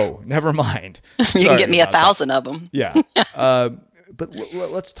 "Oh, never mind." You can get me 1,000 of them. Yeah. But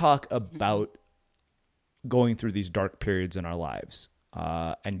let's talk about going through these dark periods in our lives,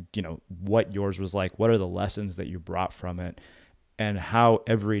 and what yours was like. What are the lessons that you brought from it, and how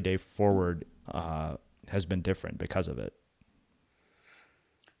every day forward has been different because of it?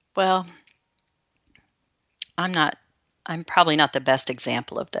 Well, I'm probably not the best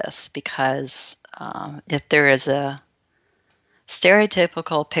example of this because if there is a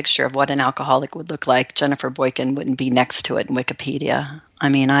stereotypical picture of what an alcoholic would look like, Jennifer Boykin wouldn't be next to it in Wikipedia. I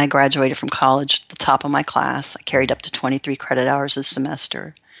mean, I graduated from college at the top of my class. I carried up to 23 credit hours a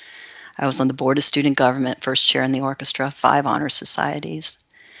semester. I was on the board of student government, first chair in the orchestra, 5 honor societies,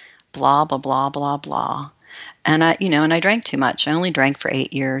 blah, blah, blah, blah, blah. And I drank too much. I only drank for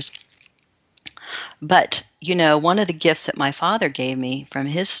 8 years. But, one of the gifts that my father gave me from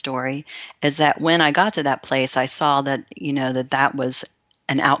his story is that when I got to that place, I saw that, that was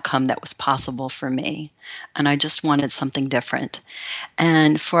an outcome that was possible for me. And I just wanted something different.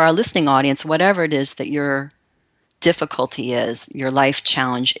 And for our listening audience, whatever it is that your difficulty is, your life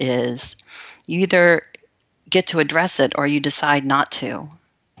challenge is, you either get to address it or you decide not to.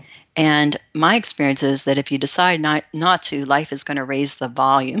 And my experience is that if you decide not to, life is going to raise the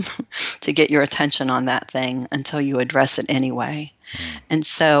volume to get your attention on that thing until you address it anyway. And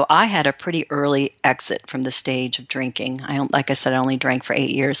so I had a pretty early exit from the stage of drinking. Like I said, I only drank for 8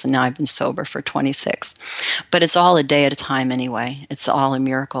 years, and now I've been sober for 26. But it's all a day at a time anyway. It's all a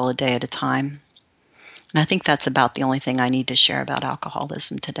miracle a day at a time. And I think that's about the only thing I need to share about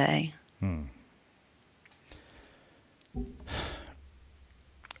alcoholism today.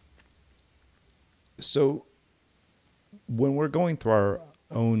 So when we're going through our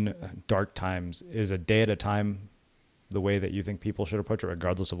own dark times, is a day at a time the way that you think people should approach it,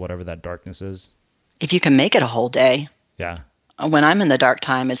 regardless of whatever that darkness is? If you can make it a whole day. Yeah. When I'm in the dark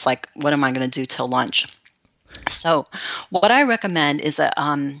time, it's like, what am I going to do till lunch? So what I recommend is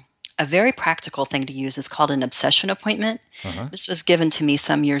a very practical thing to use. Is called an obsession appointment. This was given to me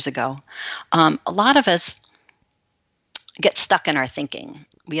some years ago. A lot of us get stuck in our thinking.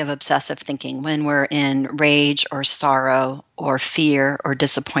 We have obsessive thinking when we're in rage or sorrow or fear or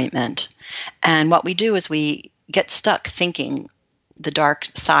disappointment. And what we do is we get stuck thinking the dark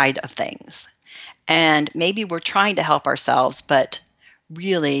side of things. And maybe we're trying to help ourselves, but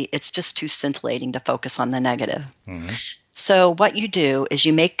really it's just too scintillating to focus on the negative. So what you do is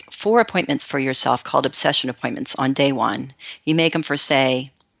you make 4 appointments for yourself called obsession appointments on day 1. You make them for, say,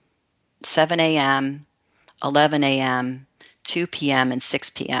 7 a.m., 11 a.m., 2 p.m., and 6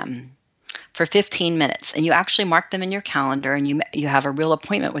 p.m. for 15 minutes. And you actually mark them in your calendar, and you have a real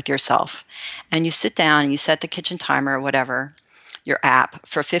appointment with yourself. And you sit down and you set the kitchen timer or whatever, your app,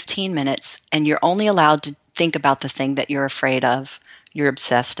 for 15 minutes, and you're only allowed to think about the thing that you're afraid of, you're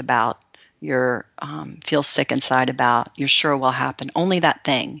obsessed about, you're feel sick inside about, you're sure will happen. Only that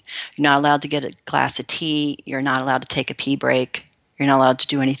thing. You're not allowed to get a glass of tea. You're not allowed to take a pee break. You're not allowed to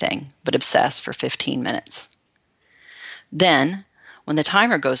do anything but obsess for 15 minutes. Then, when the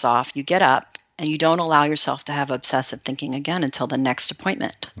timer goes off, you get up and you don't allow yourself to have obsessive thinking again until the next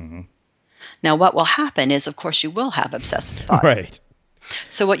appointment. Now, what will happen is, of course, you will have obsessive thoughts. Right.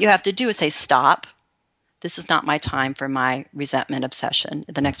 So what you have to do is say, stop. This is not my time for my resentment obsession.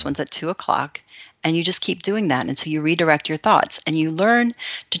 The next one's at 2 o'clock. And you just keep doing that until you redirect your thoughts. And you learn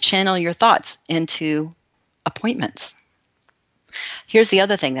to channel your thoughts into appointments. Here's the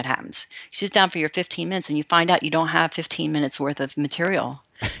other thing that happens. You sit down for your 15 minutes and you find out you don't have 15 minutes worth of material.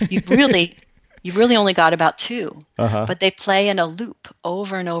 You've really only got about 2. But they play in a loop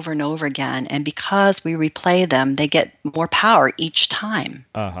over and over and over again. And because we replay them, they get more power each time.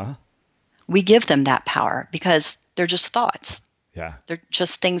 We give them that power because they're just thoughts. Yeah. They're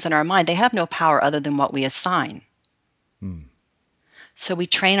just things in our mind. They have no power other than what we assign. So we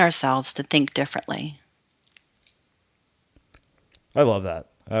train ourselves to think differently. I love that.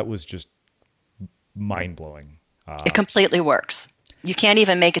 That was just mind-blowing. It completely works. You can't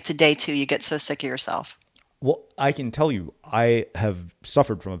even make it to day 2. You get so sick of yourself. Well, I can tell you, I have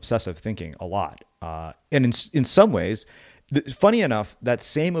suffered from obsessive thinking a lot. And in some ways, funny enough, that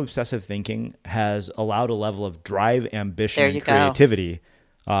same obsessive thinking has allowed a level of drive, ambition, and creativity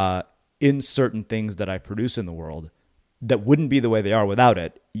in certain things that I produce in the world that wouldn't be the way they are without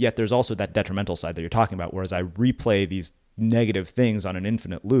it. Yet there's also that detrimental side that you're talking about, whereas I replay these negative things on an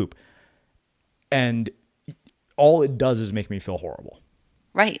infinite loop, and all it does is make me feel horrible.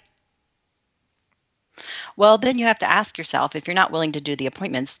 Right. Well, then you have to ask yourself, if you're not willing to do the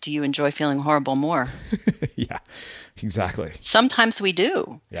appointments, do you enjoy feeling horrible more? Yeah, exactly. Sometimes we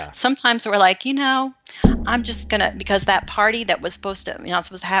do. Yeah. Sometimes we're like, I'm just going to, because that party that was not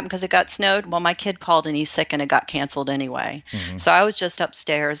supposed to happen because it got snowed. Well, my kid called and he's sick and it got canceled anyway. Mm-hmm. So I was just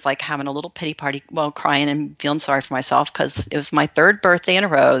upstairs, like having a little pity party, crying and feeling sorry for myself because it was my 3rd birthday in a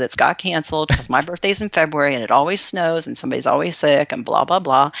row that's got canceled because my birthday's in February and it always snows and somebody's always sick and blah, blah,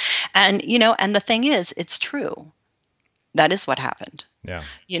 blah. And, and the thing is, it's true. That is what happened. Yeah.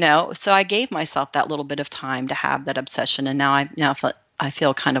 So I gave myself that little bit of time to have that obsession, and now I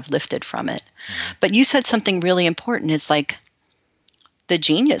feel kind of lifted from it. Mm-hmm. But you said something really important. It's like the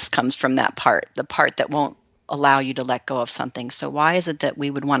genius comes from that part, the part that won't allow you to let go of something. So why is it that we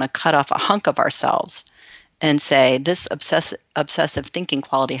would want to cut off a hunk of ourselves and say this obsessive thinking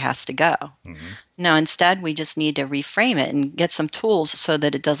quality has to go? Mm-hmm. No, instead we just need to reframe it and get some tools so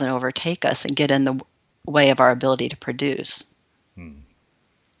that it doesn't overtake us and get in the way of our ability to produce.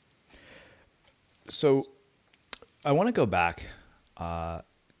 So I want to go back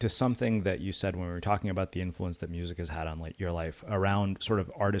to something that you said when we were talking about the influence that music has had on your life around sort of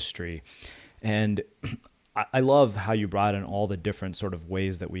artistry. And I love how you brought in all the different sort of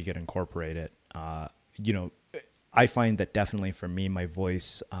ways that we could incorporate it. I find that definitely for me, my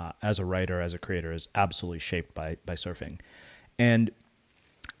voice as a writer, as a creator is absolutely shaped by surfing. And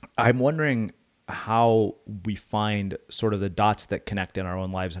I'm wondering how we find sort of the dots that connect in our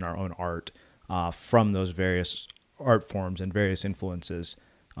own lives and our own art from those various art forms and various influences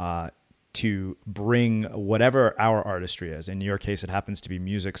to bring whatever our artistry is. In your case, it happens to be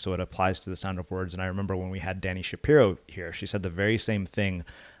music, so it applies to the sound of words. And I remember when we had Dani Shapiro here, she said the very same thing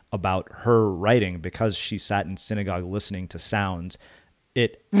about her writing because she sat in synagogue listening to sounds.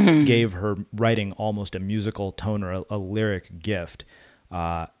 It gave her writing almost a musical tone or a lyric gift.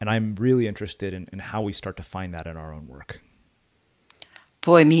 And I'm really interested in how we start to find that in our own work.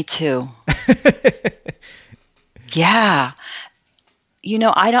 Boy, me too. Yeah.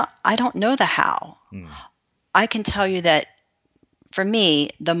 I don't know the how. I can tell you that for me,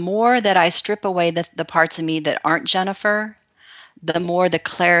 the more that I strip away the parts of me that aren't Jennifer, the more the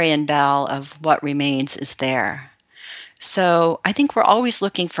clarion bell of what remains is there. So I think we're always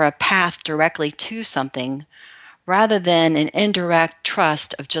looking for a path directly to something rather than an indirect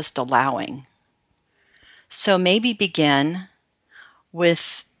trust of just allowing. So maybe begin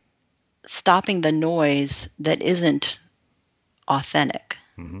with stopping the noise that isn't authentic,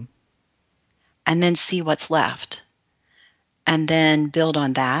 and then see what's left, and then build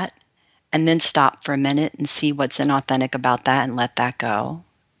on that, and then stop for a minute and see what's inauthentic about that and let that go,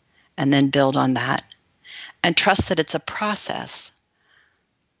 and then build on that, and trust that it's a process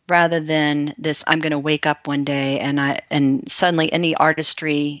rather than this, I'm going to wake up one day and suddenly any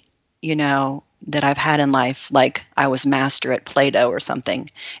artistry, that I've had in life, like I was master at Play-Doh or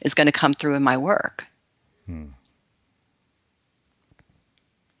something, is going to come through in my work.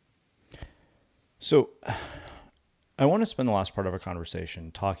 So I want to spend the last part of our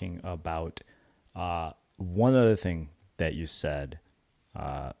conversation talking about one other thing that you said,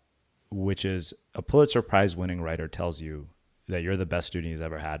 which is a Pulitzer Prize winning writer tells you that you're the best student he's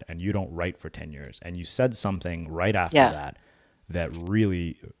ever had and you don't write for 10 years. And you said something right after that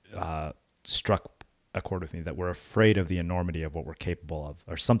really struck a chord with me, that we're afraid of the enormity of what we're capable of,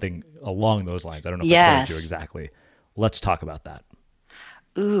 or something along those lines. I don't know if I quoted you exactly. Let's talk about that.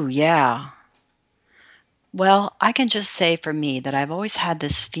 Ooh, yeah. Well, I can just say for me that I've always had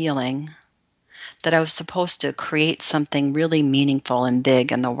this feeling that I was supposed to create something really meaningful and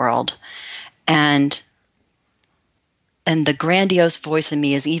big in the world. And the grandiose voice in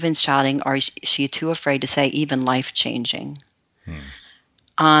me is even shouting, or is she too afraid to say even life-changing?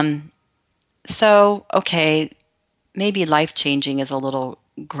 So, okay, maybe life-changing is a little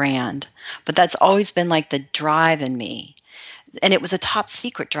grand, but that's always been like the drive in me. And it was a top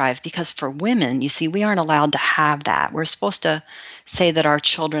secret drive because for women, you see, we aren't allowed to have that. We're supposed to say that our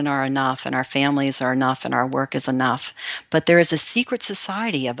children are enough and our families are enough and our work is enough. But there is a secret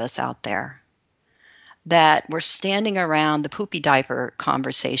society of us out there that we're standing around the poopy diaper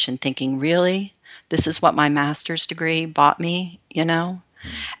conversation thinking, really? This is what my master's degree bought me, you know?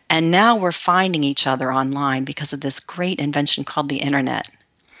 And now we're finding each other online because of this great invention called the internet.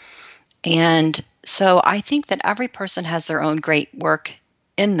 And so I think that every person has their own great work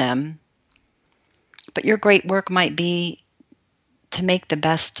in them, but your great work might be to make the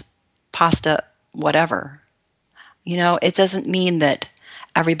best pasta, whatever. You know, it doesn't mean that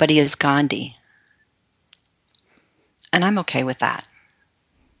everybody is Gandhi. And I'm okay with that.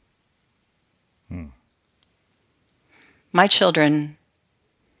 My children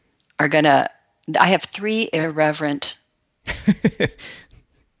are I have 3 irreverent,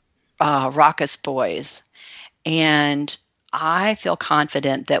 raucous boys. And I feel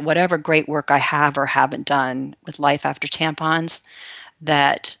confident that whatever great work I have or haven't done with Life After Tampons,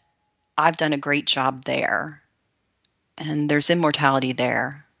 that I've done a great job there. And there's immortality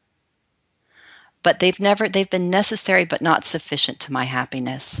there. But they've been necessary but not sufficient to my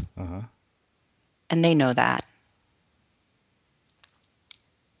happiness. Uh-huh. And they know that.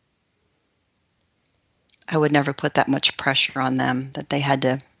 I would never put that much pressure on them that they had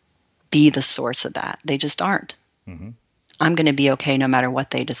to be the source of that. They just aren't. Mm-hmm. I'm going to be okay no matter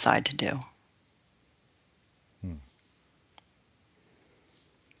what they decide to do.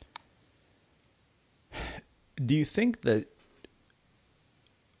 Do you think that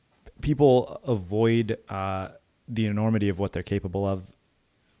people avoid the enormity of what they're capable of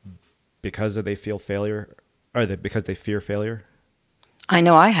because they feel failure, or because they fear failure? I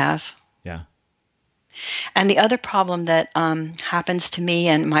know I have. Yeah. And the other problem that happens to me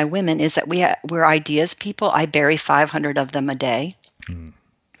and my women is that we're ideas people. I bury 500 of them a day.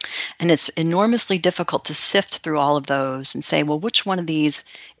 And it's enormously difficult to sift through all of those and say, well, which one of these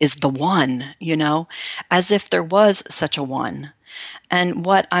is the one, you know, as if there was such a one. And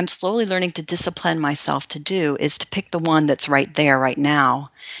what I'm slowly learning to discipline myself to do is to pick the one that's right there, right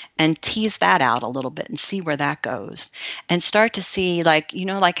now, and tease that out a little bit and see where that goes. And start to see, like, you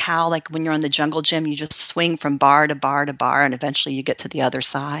know, like how, like when you're on the jungle gym, you just swing from bar to bar to bar, and eventually you get to the other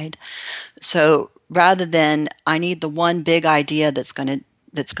side. So rather than, I need the one big idea that's going to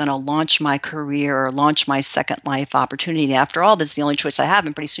launch my career or launch my second life opportunity. After all, this is the only choice I have,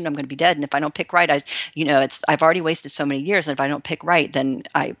 and pretty soon I'm going to be dead. And if I don't pick right, I've already wasted so many years. And if I don't pick right, then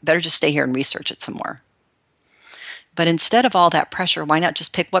I better just stay here and research it some more. But instead of all that pressure, why not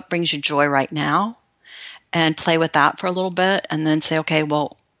just pick what brings you joy right now and play with that for a little bit, and then say, okay,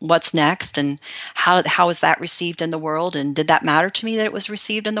 well, what's next, and how is that received in the world, and did that matter to me that it was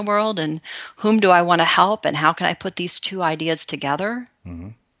received in the world, and whom do I want to help, and how can I put these two ideas together? Mm-hmm.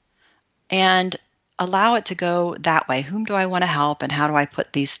 And allow it to go that way. Whom do I want to help, and how do I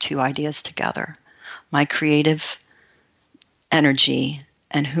put these two ideas together? My creative energy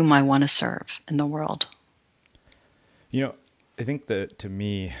and whom I want to serve in the world. You know, I think that, to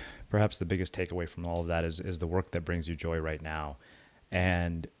me, perhaps the biggest takeaway from all of that is the work that brings you joy right now.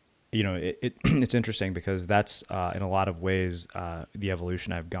 And, you know, it's interesting because that's, in a lot of ways, the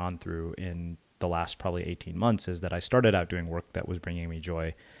evolution I've gone through in the last probably 18 months is that I started out doing work that was bringing me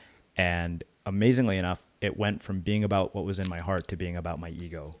joy. And amazingly enough, it went from being about what was in my heart to being about my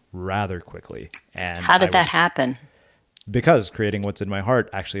ego rather quickly. And how did that happen? Because creating what's in my heart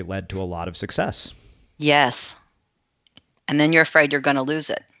actually led to a lot of success. Yes. And then you're afraid you're going to lose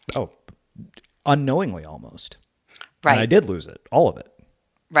it. Oh, unknowingly almost. Right. And I did lose it, all of it.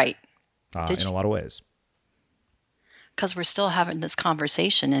 Right. In a lot of ways. Because we're still having this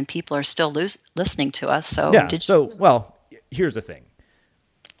conversation and people are still listening to us. So yeah. Well, here's the thing.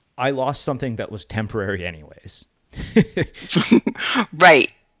 I lost something that was temporary anyways.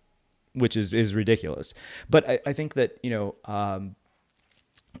 Right. Which is ridiculous. But I think that, you know,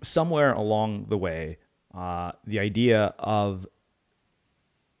 somewhere along the way, the idea of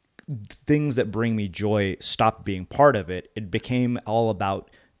things that bring me joy stopped being part of it. It became all about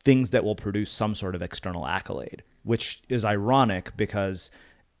things that will produce some sort of external accolade, which is ironic because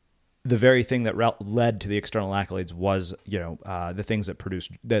the very thing that led to the external accolades was, you know, the things that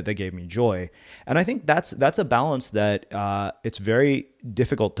produced that gave me joy. And I think that's a balance that it's very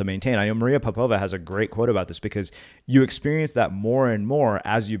difficult to maintain. I know Maria Popova has a great quote about this because you experience that more and more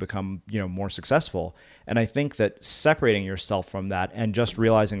as you become, you know, more successful. And I think that separating yourself from that and just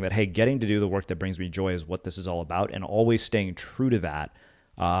realizing that, hey, getting to do the work that brings me joy is what this is all about, and always staying true to that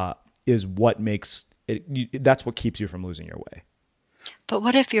is what makes it. That's what keeps you from losing your way. But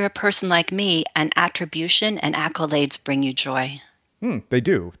what if you're a person like me and attribution and accolades bring you joy? They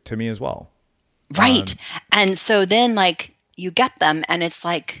do to me as well. Right. And so then like you get them and it's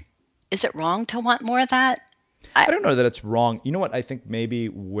like, is it wrong to want more of that? I don't know that it's wrong. You know what? I think maybe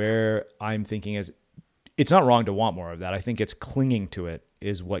where I'm thinking is it's not wrong to want more of that. I think it's clinging to it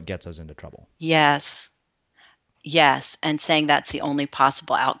is what gets us into trouble. Yes. Yes. And saying that's the only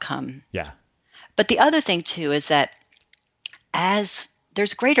possible outcome. Yeah. But the other thing too is that as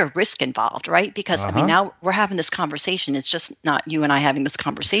there's greater risk involved, right? Because I mean, now we're having this conversation. It's just not you and I having this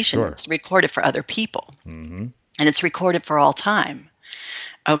conversation. Sure. It's recorded for other people. Mm-hmm. And it's recorded for all time.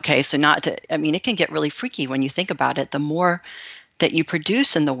 Okay, so it can get really freaky when you think about it. The more that you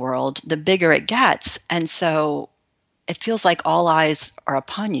produce in the world, the bigger it gets. And so it feels like all eyes are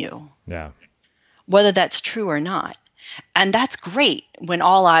upon you. Yeah. Whether that's true or not. And that's great when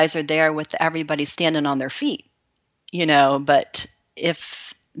all eyes are there with everybody standing on their feet, but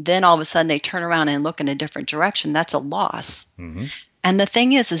if then all of a sudden they turn around and look in a different direction, that's a loss. Mm-hmm. And the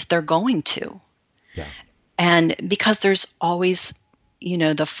thing is they're going to. Yeah. And because there's always,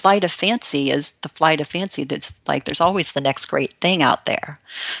 the flight of fancy is the flight of fancy. That's like, there's always the next great thing out there.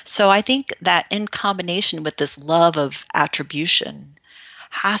 So I think that in combination with this love of attribution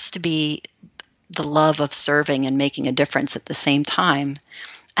has to be the love of serving and making a difference at the same time.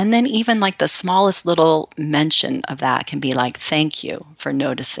 And then even like the smallest little mention of that can be like, thank you for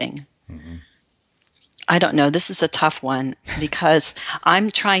noticing. Mm-hmm. I don't know. This is a tough one because I'm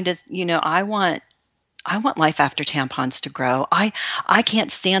trying to, I want life after tampons to grow. I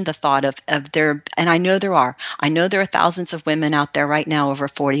can't stand the thought of there, and I know there are thousands of women out there right now over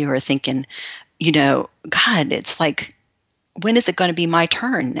 40 who are thinking, God, it's like, when is it going to be my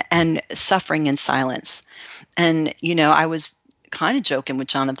turn? And suffering in silence. And, I was kind of joking with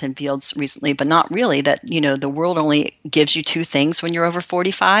Jonathan Fields recently, but not really, that, the world only gives you two things when you're over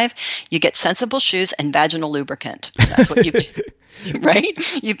 45. You get sensible shoes and vaginal lubricant. That's what you get.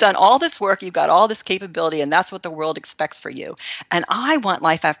 Right? You've done all this work, you've got all this capability, and that's what the world expects for you. And I want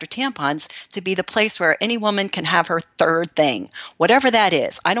Life After Tampons to be the place where any woman can have her third thing, whatever that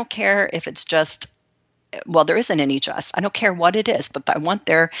is. I don't care if it's just, well, there isn't any just. I don't care what it is, but I want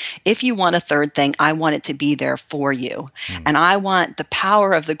if you want a third thing, I want it to be there for you. And I want the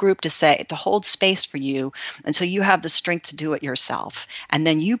power of the group to hold space for you until you have the strength to do it yourself. And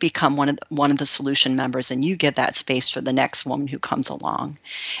then you become one of the solution members and you give that space for the next woman who comes along.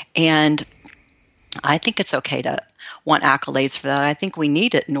 And I think it's okay to want accolades for that. I think we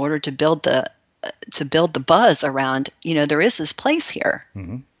need it in order to build the buzz around, there is this place here.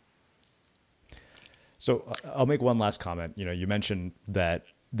 Mm-hmm. So I'll make one last comment. You mentioned that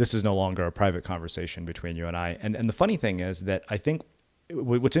this is no longer a private conversation between you and I. And the funny thing is that I think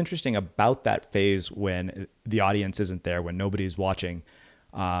what's interesting about that phase when the audience isn't there, when nobody's watching,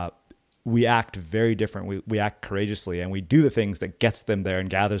 we act very different. We act courageously and we do the things that gets them there and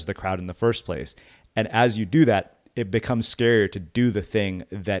gathers the crowd in the first place. And as you do that, it becomes scarier to do the thing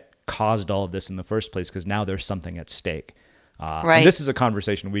that caused all of this in the first place because now there's something at stake. Right. And this is a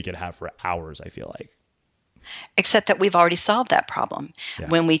conversation we could have for hours, I feel like. Except that we've already solved that problem. Yeah.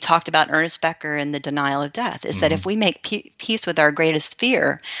 When we talked about Ernest Becker and the denial of death, is that if we make peace with our greatest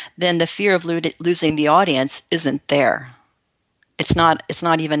fear, then the fear of losing the audience isn't there. It's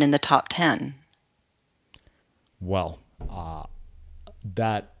not even in the top 10. Well,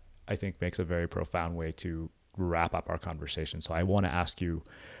 that I think makes a very profound way to wrap up our conversation. So I want to ask you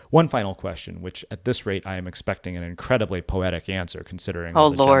one final question, which at this rate, I am expecting an incredibly poetic answer considering all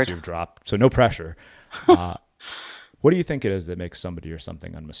the gems you've dropped. So no pressure. What do you think it is that makes somebody or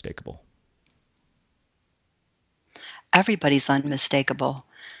something unmistakable? Everybody's unmistakable.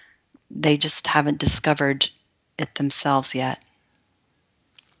 They just haven't discovered it themselves yet.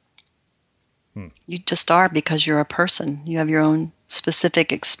 You just are because you're a person. You have your own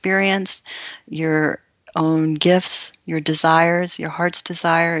specific experience, your own gifts, your desires, your heart's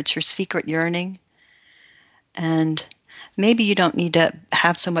desire. It's your secret yearning. And maybe you don't need to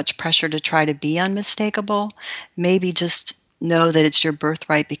have so much pressure to try to be unmistakable. Maybe just know that it's your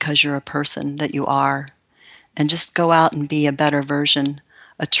birthright because you're a person, that you are. And just go out and be a better version,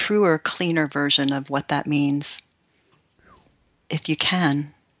 a truer, cleaner version of what that means. If you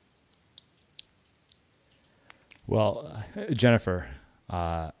can. Well, Jennifer,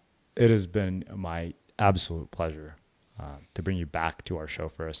 it has been my absolute pleasure to bring you back to our show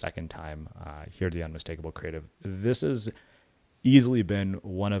for a second time here at The Unmistakable Creative. This has easily been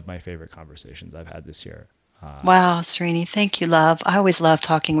one of my favorite conversations I've had this year. Wow, Srini, thank you, love. I always love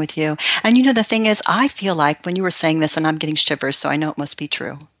talking with you. And the thing is, I feel like when you were saying this, and I'm getting shivers, so I know it must be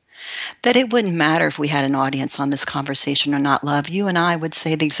true. That it wouldn't matter if we had an audience on this conversation or not, love. You and I would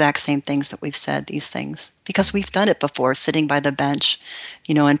say the exact same things that we've said, these things, because we've done it before, sitting by the bench,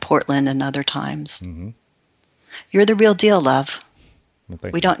 in Portland and other times. Mm-hmm. You're the real deal, love.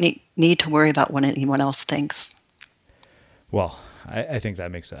 Well, we don't need to worry about what anyone else thinks. Well, I think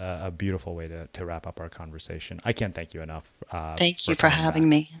that makes a beautiful way to wrap up our conversation. I can't thank you enough. Thank you for having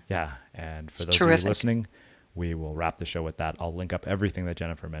me. Yeah, and for It's those terrific. of you listening, we will wrap the show with that. I'll link up everything that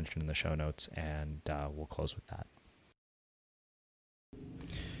Jennifer mentioned in the show notes, and we'll close with that.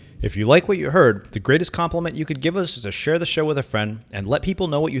 If you like what you heard, the greatest compliment you could give us is to share the show with a friend and let people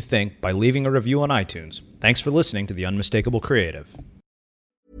know what you think by leaving a review on iTunes. Thanks for listening to The Unmistakable Creative.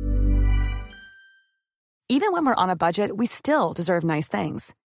 Even when we're on a budget, we still deserve nice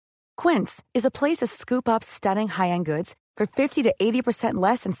things. Quince is a place to scoop up stunning high-end goods for 50 to 80%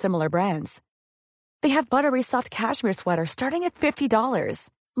 less than similar brands. They have buttery soft cashmere sweaters starting at $50,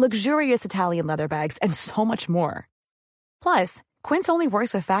 luxurious Italian leather bags, and so much more. Plus, Quince only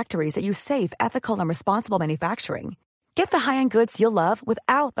works with factories that use safe, ethical, and responsible manufacturing. Get the high-end goods you'll love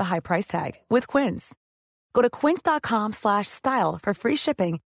without the high price tag with Quince. Go to quince.com/style for free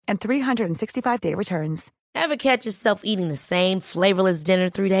shipping and 365-day returns. Ever catch yourself eating the same flavorless dinner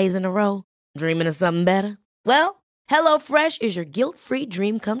 3 days in a row? Dreaming of something better? Well, HelloFresh is your guilt-free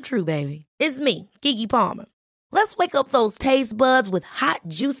dream come true, baby. It's me, Keke Palmer. Let's wake up those taste buds with hot,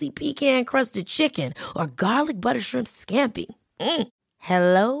 juicy pecan-crusted chicken or garlic butter shrimp scampi.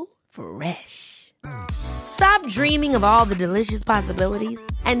 Hello Fresh. Stop dreaming of all the delicious possibilities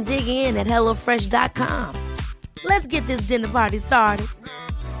and dig in at HelloFresh.com. Let's get this dinner party started.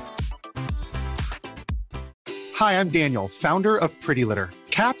 Hi, I'm Daniel, founder of Pretty Litter.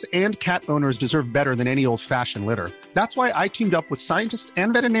 Cats and cat owners deserve better than any old-fashioned litter. That's why I teamed up with scientists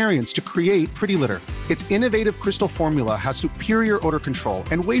and veterinarians to create Pretty Litter. Its innovative crystal formula has superior odor control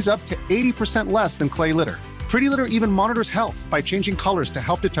and weighs up to 80% less than clay litter. Pretty Litter even monitors health by changing colors to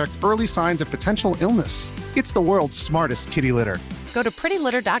help detect early signs of potential illness. It's the world's smartest kitty litter. Go to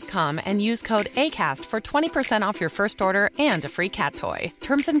prettylitter.com and use code ACAST for 20% off your first order and a free cat toy.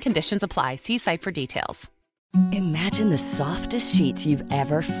 Terms and conditions apply. See site for details. Imagine the softest sheets you've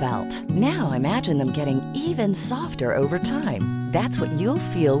ever felt. Now imagine them getting even softer over time. That's what you'll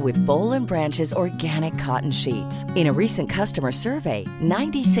feel with Boll & Branch's organic cotton sheets. In a recent customer survey,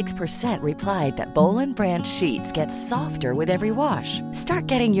 96% replied that Boll & Branch sheets get softer with every wash. Start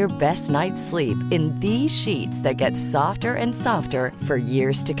getting your best night's sleep in these sheets that get softer and softer for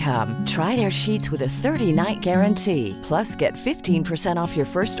years to come. Try their sheets with a 30-night guarantee. Plus, get 15% off your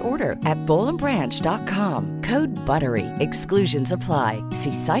first order at bollandbranch.com. Code BUTTERY. Exclusions apply.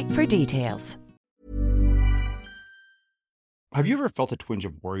 See site for details. Have you ever felt a twinge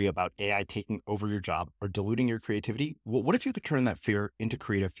of worry about AI taking over your job or diluting your creativity? Well, what if you could turn that fear into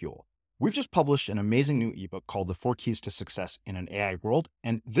creative fuel? We've just published an amazing new ebook called The 4 Keys to Success in an AI World,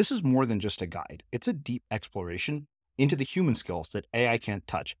 and this is more than just a guide. It's a deep exploration into the human skills that AI can't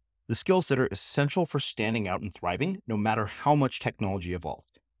touch, the skills that are essential for standing out and thriving, no matter how much technology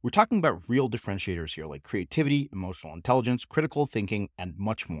evolved. We're talking about real differentiators here, like creativity, emotional intelligence, critical thinking, and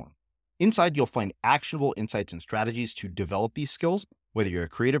much more. Inside, you'll find actionable insights and strategies to develop these skills, whether you're a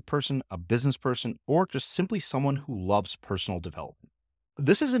creative person, a business person, or just simply someone who loves personal development.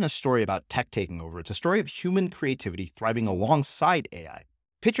 This isn't a story about tech taking over. It's a story of human creativity thriving alongside AI.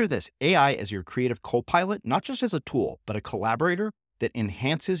 Picture this, AI as your creative co-pilot, not just as a tool, but a collaborator that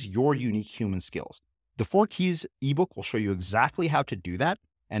enhances your unique human skills. The 4 Keys ebook will show you exactly how to do that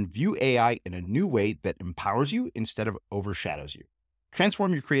and view AI in a new way that empowers you instead of overshadows you.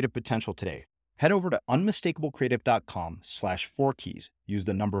 Transform your creative potential today. Head over to unmistakablecreative.com/4keys. Use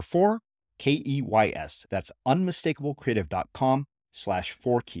the number 4, KEYS. That's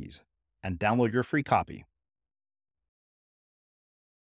unmistakablecreative.com/4keys and download your free copy.